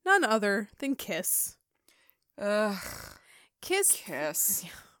by none other than Kiss. Ugh. Kiss.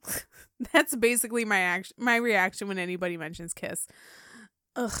 That's basically my reaction when anybody mentions Kiss.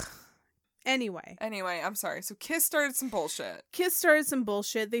 Ugh. Anyway, I'm sorry. So Kiss started some bullshit.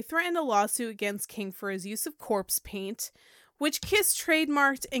 They threatened a lawsuit against King for his use of corpse paint, which Kiss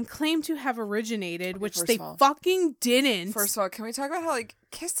trademarked and claimed to have originated, which they fucking didn't. First of all, can we talk about how,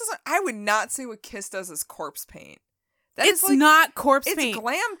 Kiss doesn't... I would not say what Kiss does is corpse paint. It's not corpse paint. It's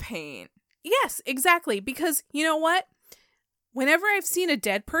glam paint. Yes, exactly. Because, you know what? Whenever I've seen a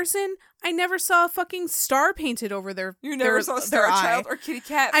dead person, I never saw a fucking star painted over their You never saw a Star Child or kitty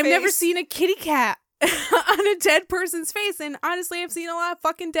cat face? I've never seen a kitty cat on a dead person's face, and honestly, I've seen a lot of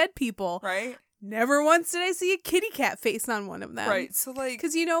fucking dead people. Right? Never once did I see a kitty cat face on one of them. Right, so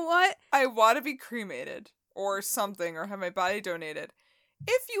because you know what? I want to be cremated or something, or have my body donated.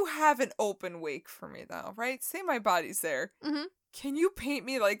 If you have an open wake for me, though, right? Say my body's there. Mm-hmm. Can you paint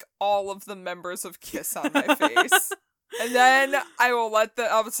me all of the members of Kiss on my face? And then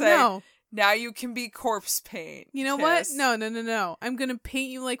I'll say, no. Now you can be corpse paint. You know Kiss. what? No. I'm going to paint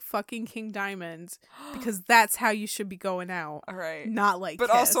you like fucking King Diamond because that's how you should be going out. All right. Not like But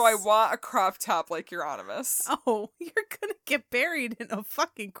Kiss. Also, I want a crop top like Euronymous. Oh, you're going to get buried in a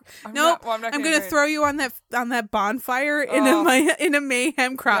fucking... I'm going to throw you on that bonfire in a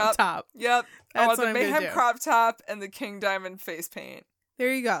Mayhem crop top. Yep. That's I want the Mayhem crop top and the King Diamond face paint.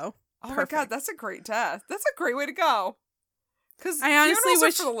 There you go. Oh my God, that's a great death. That's a great way to go. Because I honestly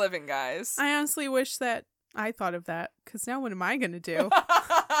wish for the living, guys. I honestly wish that I thought of that. Because now what am I going to do?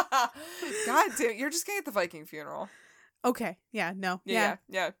 God damn, you're just going to get the Viking funeral. Okay. Yeah, no. Yeah.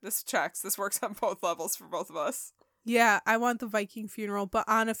 This checks. This works on both levels for both of us. Yeah, I want the Viking funeral, but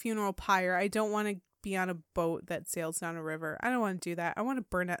on a funeral pyre. I don't want to be on a boat that sails down a river. I don't want to do that. I want to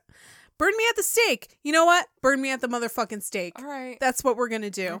burn it. Burn me at the stake. You know what? Burn me at the motherfucking stake. All right. That's what we're going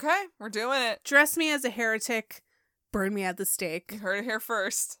to do. Okay, we're doing it. Dress me as a heretic. Burn me at the stake. You heard it here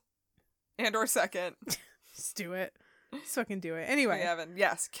first. And or second. Just do it. Just fucking do it. Anyway. Evan.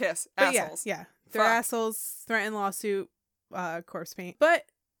 Yes, Kiss. Assholes. Yeah. They're assholes. Threatened lawsuit. Corpse paint. But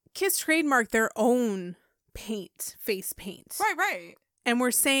Kiss trademarked their own paint. Face paint. Right. And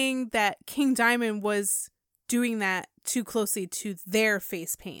we're saying that King Diamond was doing that too closely to their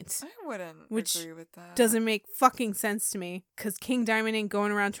face paint. I wouldn't agree with that. Doesn't make fucking sense to me. Because King Diamond ain't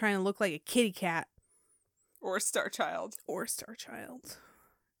going around trying to look like a kitty cat. Or Star Child.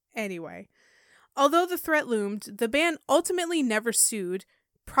 Anyway. Although the threat loomed, the band ultimately never sued,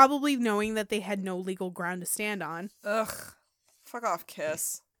 probably knowing that they had no legal ground to stand on. Ugh. Fuck off,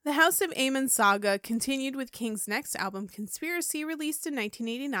 Kiss. The House of Amen saga continued with King's next album, Conspiracy, released in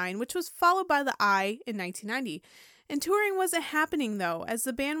 1989, which was followed by The Eye in 1990. And touring wasn't happening, though, as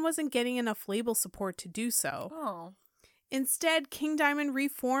the band wasn't getting enough label support to do so. Oh. Instead, King Diamond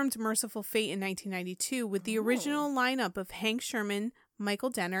reformed Merciful Fate in 1992 with the original lineup of Hank Sherman, Michael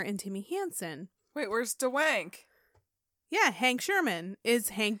Denner, and Timmy Hansen. Wait, where's DeWank? Yeah, Hank Sherman is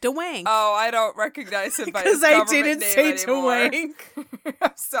Hank DeWank. Oh, I don't recognize him by his government name Because I didn't say DeWank.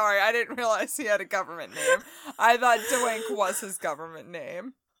 I'm sorry, I didn't realize he had a government name. I thought DeWank was his government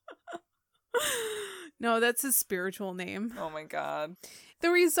name. No, that's his spiritual name. Oh my god. The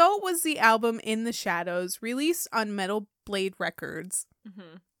result was the album In the Shadows, released on Metal Blade Records.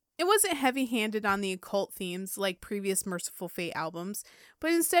 Mm-hmm. It wasn't heavy-handed on the occult themes like previous Merciful Fate albums,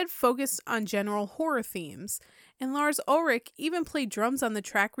 but instead focused on general horror themes. And Lars Ulrich even played drums on the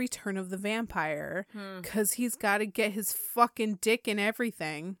track Return of the Vampire, because he's got to get his fucking dick in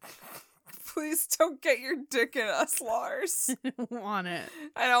everything. Please don't get your dick in us, Lars. I don't want it.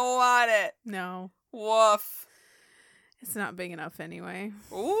 I don't want it. No. Woof. It's not big enough anyway.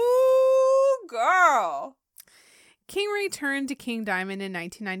 Ooh, girl. King returned to King Diamond in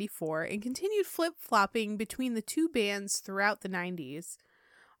 1994 and continued flip-flopping between the two bands throughout the 90s.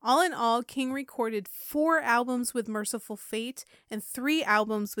 All in all, King recorded 4 albums with Merciful Fate and 3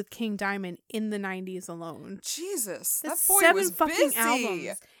 albums with King Diamond in the 90s alone. Jesus, That's that boy 7 was fucking busy.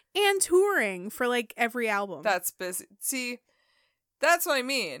 albums. And touring for like every album. That's busy. See, that's what I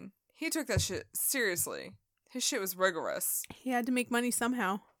mean. He took that shit seriously. His shit was rigorous. He had to make money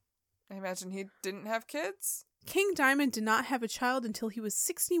somehow. I imagine he didn't have kids? King Diamond did not have a child until he was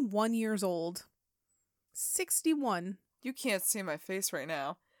 61 years old. 61. You can't see my face right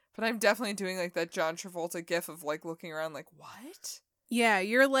now, but I'm definitely doing like that John Travolta gif of like looking around like, what? Yeah,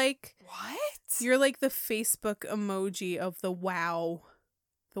 you're like... What? You're like the Facebook emoji of the wow.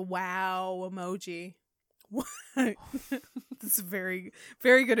 The wow emoji. That's a very,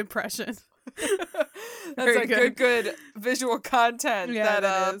 very good impression. That's like good visual content that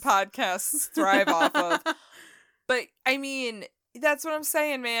podcasts thrive off of. But, I mean, that's what I'm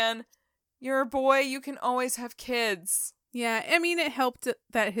saying, man. You're a boy, you can always have kids. Yeah, I mean, it helped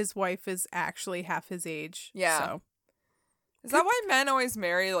that his wife is actually half his age. Yeah. So. Is that why men always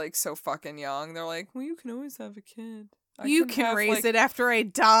marry, like, so fucking young? They're like, well, you can always have a kid. You can raise it after I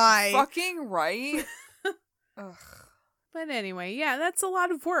die. Fucking right. Ugh. But anyway, yeah, that's a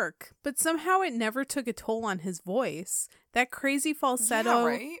lot of work. But somehow it never took a toll on his voice. That crazy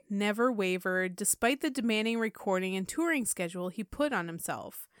falsetto never wavered, despite the demanding recording and touring schedule he put on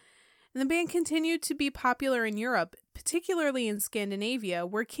himself. And the band continued to be popular in Europe, particularly in Scandinavia,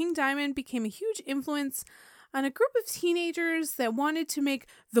 where King Diamond became a huge influence on a group of teenagers that wanted to make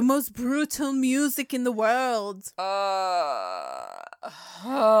the most brutal music in the world.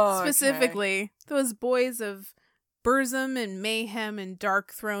 Specifically, those boys of Burzum and Mayhem and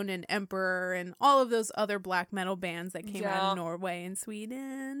Darkthrone and Emperor and all of those other black metal bands that came out of Norway and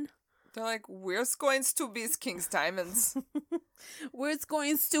Sweden. They're like, we're going to be King's Diamonds. We're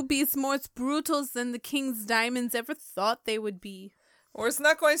going to be more brutal than the King's Diamonds ever thought they would be. We're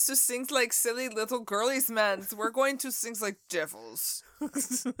not going to sing like silly little girlies, man. We're going to sing like devils.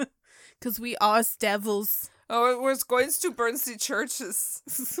 Because we are devils. Oh, we're going to burn the churches.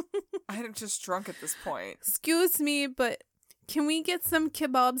 I'm just drunk at this point. Excuse me, but can we get some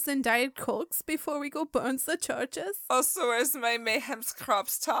kebabs and Diet Cokes before we go burn the churches? Also, where's my Mayhem's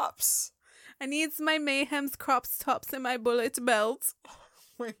crops tops? I need my Mayhem's crops tops in my bullet belt. Oh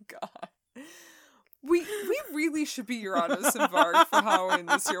my god. We really should be Uranus and Varg for Halloween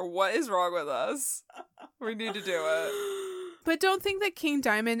this year. What is wrong with us? We need to do it. But don't think that King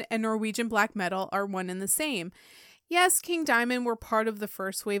Diamond and Norwegian black metal are one and the same. Yes, King Diamond were part of the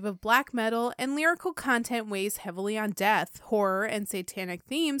first wave of black metal, and lyrical content weighs heavily on death, horror, and satanic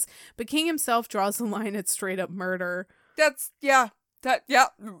themes, but King himself draws the line at straight-up murder. Yeah,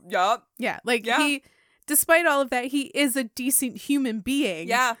 he, despite all of that, he is a decent human being.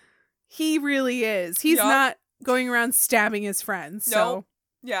 Yeah. He really is. He's not going around stabbing his friends, so...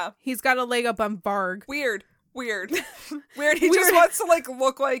 Yeah. He's got a leg up on Varg. Weird. He just wants to, like,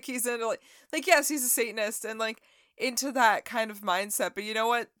 look like he's into, like, yes, he's a Satanist and, like, into that kind of mindset. But you know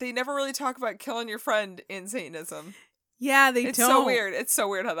what? They never really talk about killing your friend in Satanism. Yeah, they don't. It's so weird. It's so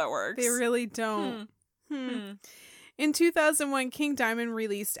weird how that works. They really don't. In 2001, King Diamond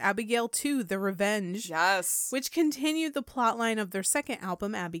released Abigail 2, The Revenge. Yes. Which continued the plotline of their second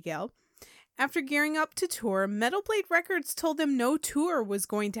album, Abigail. After gearing up to tour, Metal Blade Records told them no tour was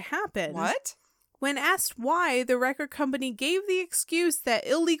going to happen. What? When asked why, the record company gave the excuse that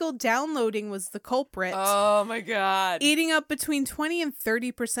illegal downloading was the culprit. Oh my god. Eating up between 20 and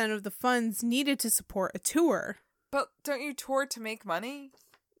 30% of the funds needed to support a tour. But don't you tour to make money?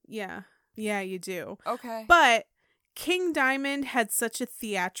 Yeah. Yeah, you do. Okay. But King Diamond had such a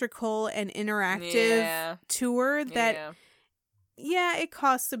theatrical and interactive tour that, it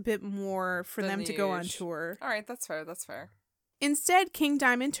costs a bit more for them to go on tour. All right, that's fair. That's fair. Instead, King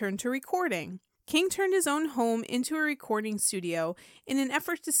Diamond turned to recording. King turned his own home into a recording studio in an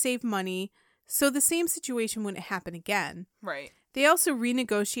effort to save money so the same situation wouldn't happen again. Right. They also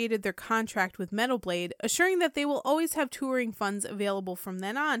renegotiated their contract with Metal Blade, assuring that they will always have touring funds available from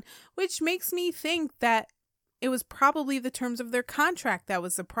then on, which makes me think that it was probably the terms of their contract that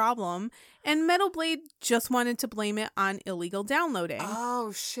was the problem, and Metal Blade just wanted to blame it on illegal downloading.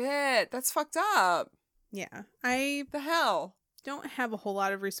 Oh, shit. That's fucked up. Yeah. The hell? Don't have a whole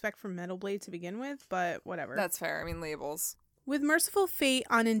lot of respect for Metal Blade to begin with, but whatever. That's fair. I mean, labels. With Merciful Fate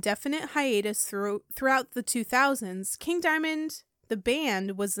on indefinite hiatus throughout the 2000s, King Diamond, the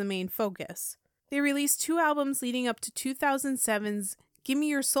band, was the main focus. They released 2 albums leading up to 2007's Gimme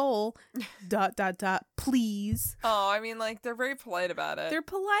Your Soul, ... please. Oh, I mean, like, they're very polite about it. They're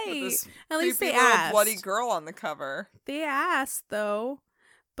polite. With this At least they little asked. bloody girl on the cover. They asked, though.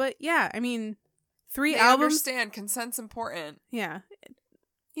 But yeah, I mean, 3 they albums. Understand consent's important. Yeah.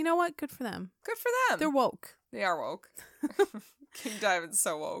 You know what? Good for them. Good for them. They're woke. They are woke. King Diamond's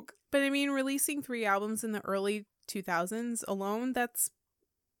so woke. But I mean, releasing 3 albums in the early 2000s alone, that's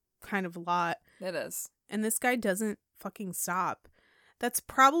kind of a lot. It is. And this guy doesn't fucking stop. That's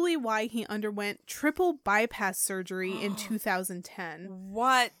probably why he underwent triple bypass surgery in 2010.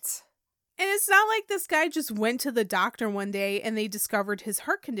 What? And it's not like this guy just went to the doctor one day and they discovered his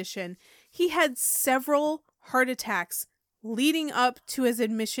heart condition. He had several heart attacks leading up to his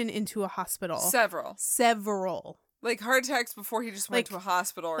admission into a hospital. Several. Like heart attacks before he just went to a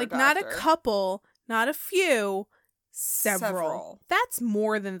hospital or a doctor. Not a couple, not a few, several. That's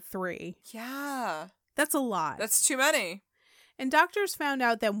more than 3. Yeah. That's a lot. That's too many. And doctors found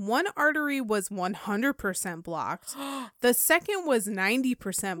out that one artery was 100% blocked. The second was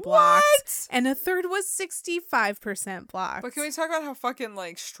 90% blocked. What? And a third was 65% blocked. But can we talk about how fucking,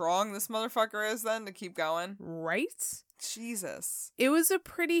 like, strong this motherfucker is then to keep going? Right? Jesus. It was a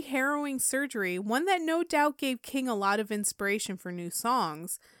pretty harrowing surgery, one that no doubt gave King a lot of inspiration for new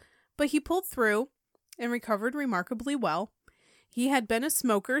songs. But he pulled through and recovered remarkably well. He had been a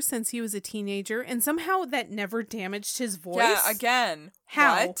smoker since he was a teenager, and somehow that never damaged his voice. Yeah, again.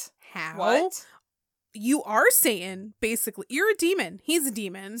 How? What? How? What? You are Satan, basically. You're a demon. He's a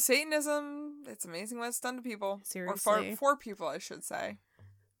demon. Satanism, it's amazing what it's done to people. Seriously. Or for people, I should say.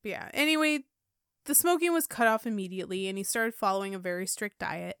 But yeah, anyway, the smoking was cut off immediately, and he started following a very strict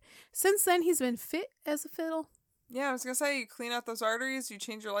diet. Since then, he's been fit as a fiddle. Yeah, I was going to say, you clean out those arteries, you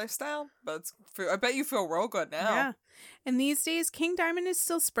change your lifestyle, but I bet you feel real good now. Yeah. And these days, King Diamond is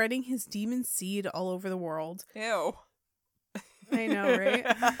still spreading his demon seed all over the world. Ew. I know, right?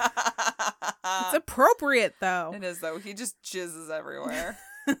 It's appropriate, though. It is, though. He just jizzes everywhere.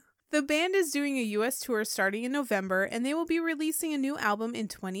 The band is doing a U.S. tour starting in November, and they will be releasing a new album in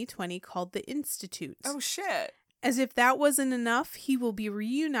 2020 called The Institute. Oh, shit. As if that wasn't enough, he will be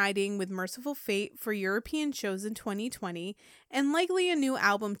reuniting with Merciful Fate for European shows in 2020, and likely a new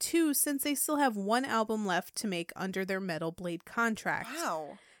album too, since they still have 1 album left to make under their Metal Blade contract.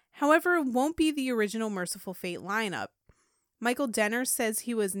 Wow. However, it won't be the original Merciful Fate lineup. Michael Denner says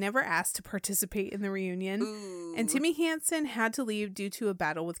he was never asked to participate in the reunion, and Timmy Hansen had to leave due to a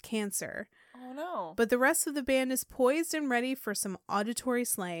battle with cancer. Oh no. But the rest of the band is poised and ready for some auditory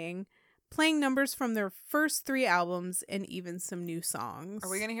slaying, playing numbers from their first 3 albums and even some new songs. Are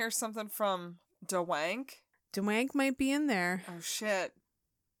we going to hear something from DeWank? DeWank might be in there. Oh, shit.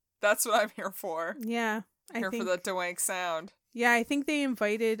 That's what I'm here for. Yeah. For the DeWank sound. Yeah, I think they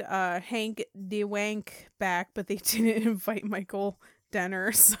invited Hank DeWank back, but they didn't invite Michael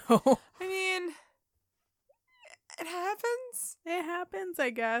Denner, so... I mean, it happens. It happens, I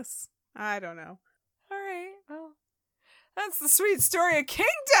guess. I don't know. All right, well... That's the sweet story of King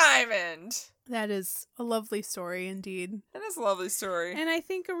Diamond. That is a lovely story indeed. It is a lovely story. And I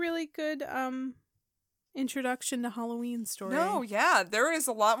think a really good introduction to Halloween story. No, yeah. There is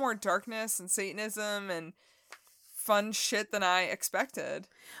a lot more darkness and Satanism and fun shit than I expected.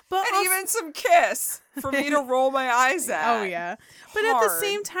 And even some Kiss for me to roll my eyes at. Oh, yeah. But at the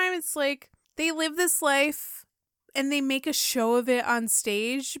same time, it's like they live this life and they make a show of it on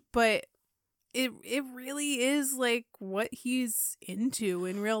stage, but... It really is like what he's into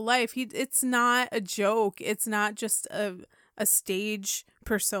in real life. It's not a joke. It's not just a stage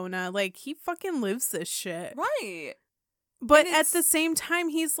persona. Like, he fucking lives this shit. Right. But at the same time,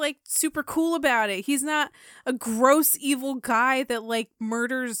 he's like super cool about it. He's not a gross evil guy that like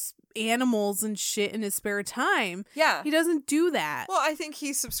murders animals and shit in his spare time. Yeah. He doesn't do that. Well, I think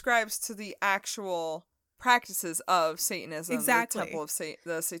he subscribes to the actual practices of Satanism, exactly. the Temple of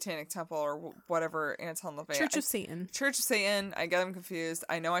the Satanic Temple, or whatever Anton LaVey. Church of Satan. Church of Satan. I get them confused.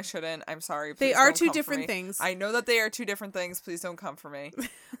 I know I shouldn't. I'm sorry. Please they are two different things. I know that they are two different things. Please don't come for me.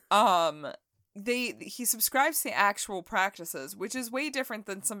 He subscribes to actual practices, which is way different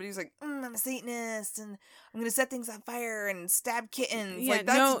than somebody who's like, I'm a Satanist and I'm gonna set things on fire and stab kittens. Yeah, like,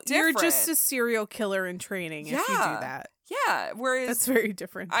 that's different. You're just a serial killer in training if you do that. Yeah, whereas that's very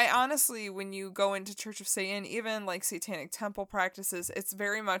different. I honestly, when you go into Church of Satan, even like Satanic Temple practices, it's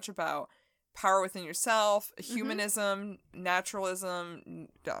very much about power within yourself, humanism, naturalism,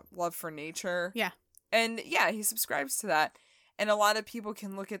 love for nature. Yeah. And yeah, he subscribes to that. And a lot of people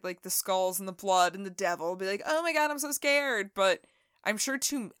can look at like the skulls and the blood and the devil and be like, oh my God, I'm so scared. But I'm sure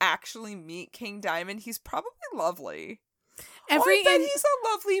to actually meet King Diamond, he's probably lovely. I bet he's a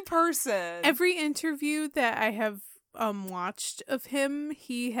lovely person. Every interview that I have watched of him,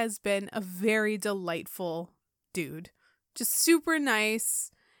 he has been a very delightful dude. Just super nice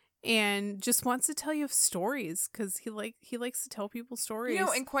and just wants to tell you stories because he likes to tell people stories. You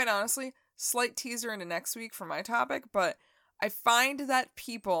know, and quite honestly, slight teaser into next week for my topic, but I find that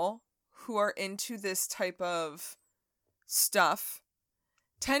people who are into this type of stuff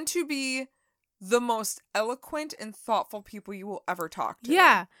tend to be the most eloquent and thoughtful people you will ever talk to.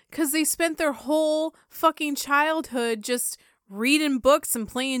 Yeah, because they spent their whole fucking childhood just reading books and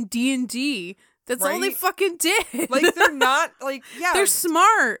playing D&D. That's all they fucking did. Like, they're not, like, yeah. They're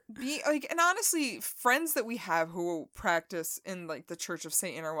smart. And honestly, friends that we have who practice in, like, the Church of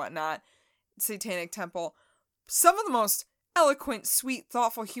Satan or whatnot, Satanic Temple, some of the most eloquent, sweet,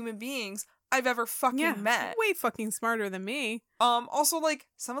 thoughtful human beings I've ever fucking met. Way fucking smarter than me. Also, like,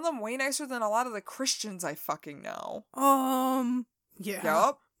 some of them way nicer than a lot of the Christians I fucking know. Yeah.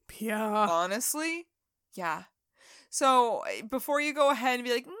 Yup. Yeah. Honestly, yeah. So, before you go ahead and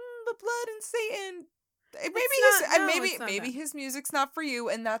be like, but blood and Satan, maybe his music's not for you,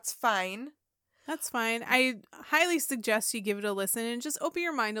 and that's fine. That's fine. I highly suggest you give it a listen and just open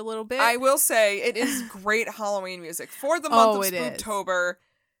your mind a little bit. I will say it is great Halloween music for the month of Spooktober.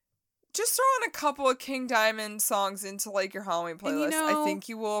 Just throw in a couple of King Diamond songs into like your Halloween playlist. I think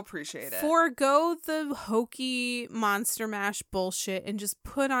you will appreciate it. Forgo the hokey Monster Mash bullshit and just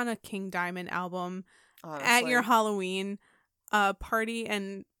put on a King Diamond album at your Halloween party,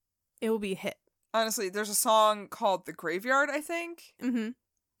 and it will be a hit. Honestly, there's a song called "The Graveyard," I think. Mm-hmm.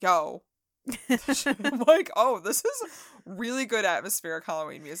 Yo. Like, oh, this is really good atmospheric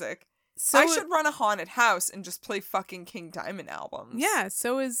Halloween music. So I should run a haunted house and just play fucking King Diamond albums. Yeah,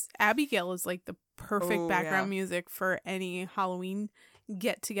 so is Abigail is like the perfect background music for any Halloween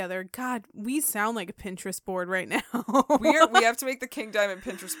get together. God, we sound like a Pinterest board right now. we have to make the King Diamond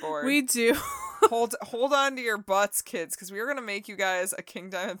Pinterest board. We do. Hold on to your butts, kids, because we are gonna make you guys a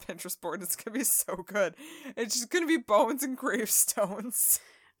King Diamond Pinterest board. It's gonna be so good. It's just gonna be bones and gravestones.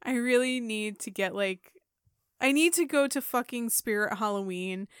 I really need to get I need to go to fucking Spirit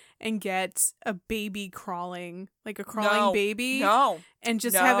Halloween and get a baby crawling, like a crawling baby. No. And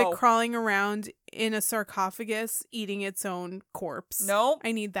just have it crawling around in a sarcophagus eating its own corpse. No.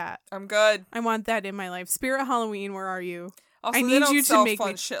 I need that. I'm good. I want that in my life. Spirit Halloween, where are you? Also, I need they don't you sell to make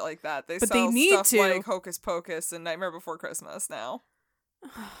fun shit like that. They sell stuff like Hocus Pocus and Nightmare Before Christmas now.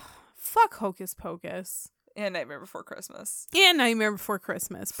 Fuck Hocus Pocus. And Nightmare Before Christmas. And Nightmare Before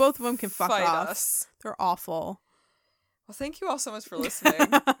Christmas. Both of them can fuck off. Us. They're awful. Well, thank you all so much for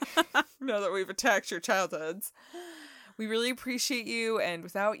listening. Now that we've attacked your childhoods. We really appreciate you, and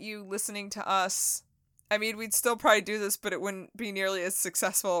without you listening to us, I mean, we'd still probably do this, but it wouldn't be nearly as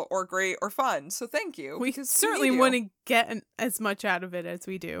successful or great or fun. So thank you. We certainly wouldn't get as much out of it as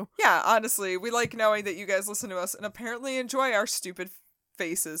we do. Yeah, honestly. We like knowing that you guys listen to us and apparently enjoy our stupid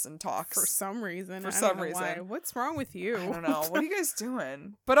faces and talks. For some reason. Why. What's wrong with you? I don't know. What are you guys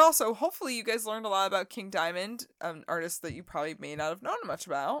doing? But also, hopefully you guys learned a lot about King Diamond, an artist that you probably may not have known much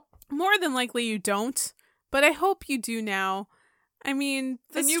about. More than likely you don't, but I hope you do now. I mean,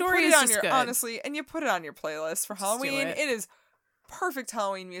 the story is just good. Honestly, and you put it on your playlist for Halloween. It is perfect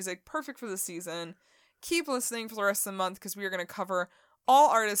Halloween music, perfect for the season. Keep listening for the rest of the month because we are going to cover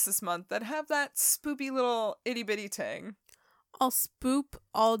all artists this month that have that spoopy little itty bitty ting. I'll spoop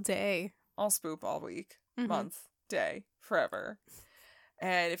all day. I'll spoop all week, month, day, forever.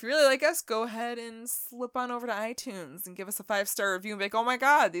 And if you really like us, go ahead and slip on over to iTunes and give us a 5-star review and be like, oh my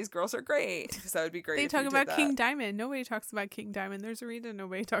God, these girls are great. Because that would be great. They talk about King Diamond. Nobody talks about King Diamond. There's a reason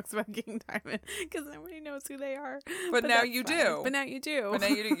nobody talks about King Diamond. Because nobody knows who they are. But now you do. But now you do. But now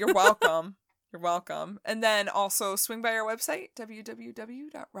you do. You're welcome. You're welcome. And then also swing by our website,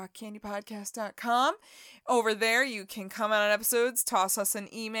 www.rockcandypodcast.com. Over there, you can comment on episodes, toss us an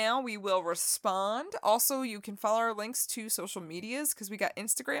email. We will respond. Also, you can follow our links to social medias because we got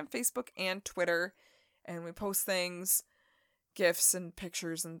Instagram, Facebook, and Twitter. And we post things, GIFs and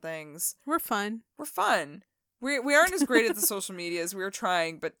pictures and things. We're fun. We're fun. We aren't as great at the social media as we were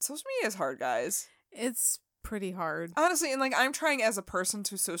trying, but social media is hard, guys. It's pretty hard. Honestly, and like I'm trying as a person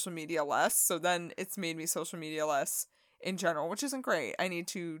to social media less, so then it's made me social media less in general, which isn't great. I need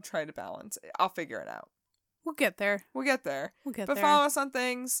to try to balance it. I'll figure it out. We'll get there. But follow us on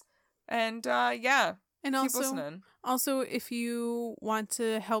things, and yeah. And keep listening. Also, if you want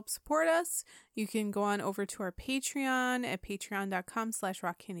to help support us, you can go on over to our Patreon at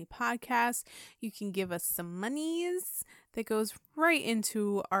patreon.com/rockcandypodcast. You can give us some monies that goes right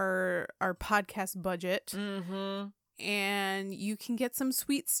into our podcast budget. Mm-hmm. And you can get some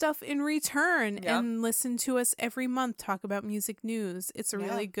sweet stuff in return and listen to us every month talk about music news. It's a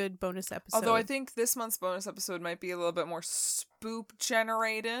really good bonus episode. Although I think this month's bonus episode might be a little bit more spoop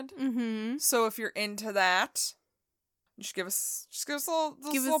generated. Mm-hmm. So if you're into that, just give us a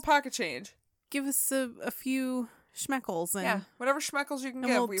little pocket change. Give us a few schmeckles. And whatever schmeckles you can give.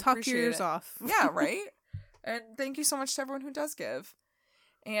 We'll we talk appreciate your ears it. off. Yeah, right? And thank you so much to everyone who does give.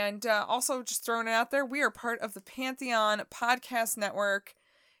 And also, just throwing it out there, we are part of the Pantheon Podcast Network.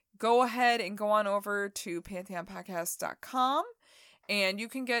 Go ahead and go on over to pantheonpodcast.com, and you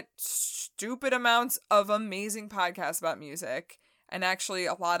can get stupid amounts of amazing podcasts about music. And actually,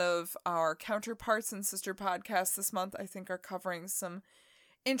 a lot of our counterparts and sister podcasts this month, I think, are covering some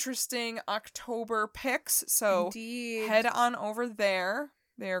interesting October picks. So head on over there.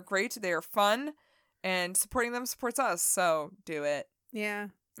 They are great. They are fun. And supporting them supports us. So do it. Yeah,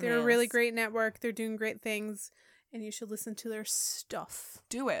 they're a really great network. They're doing great things, and you should listen to their stuff.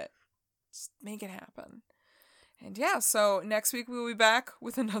 Do it. Just make it happen. And yeah, so next week we'll be back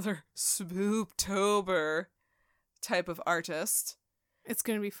with another Spooptober type of artist. It's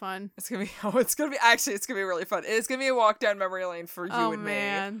gonna be fun. It's gonna be really fun. It's gonna be a walk down memory lane for you and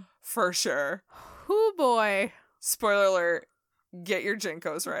me. For sure. Oh boy. Spoiler alert, get your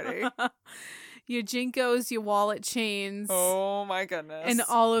Jinkos ready. Your Jinkos, your wallet chains. Oh my goodness. And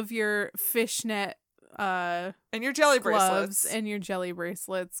all of your fishnet and your jelly bracelets. And your jelly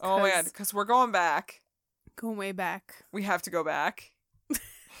bracelets. Oh my god, because we're going back. Going way back. We have to go back.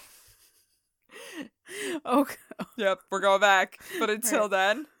 Okay. Yep, we're going back. But until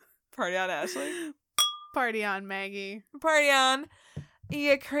then, party on, Ashley. Party on, Maggie. Party on,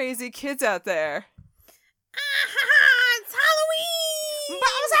 you crazy kids out there.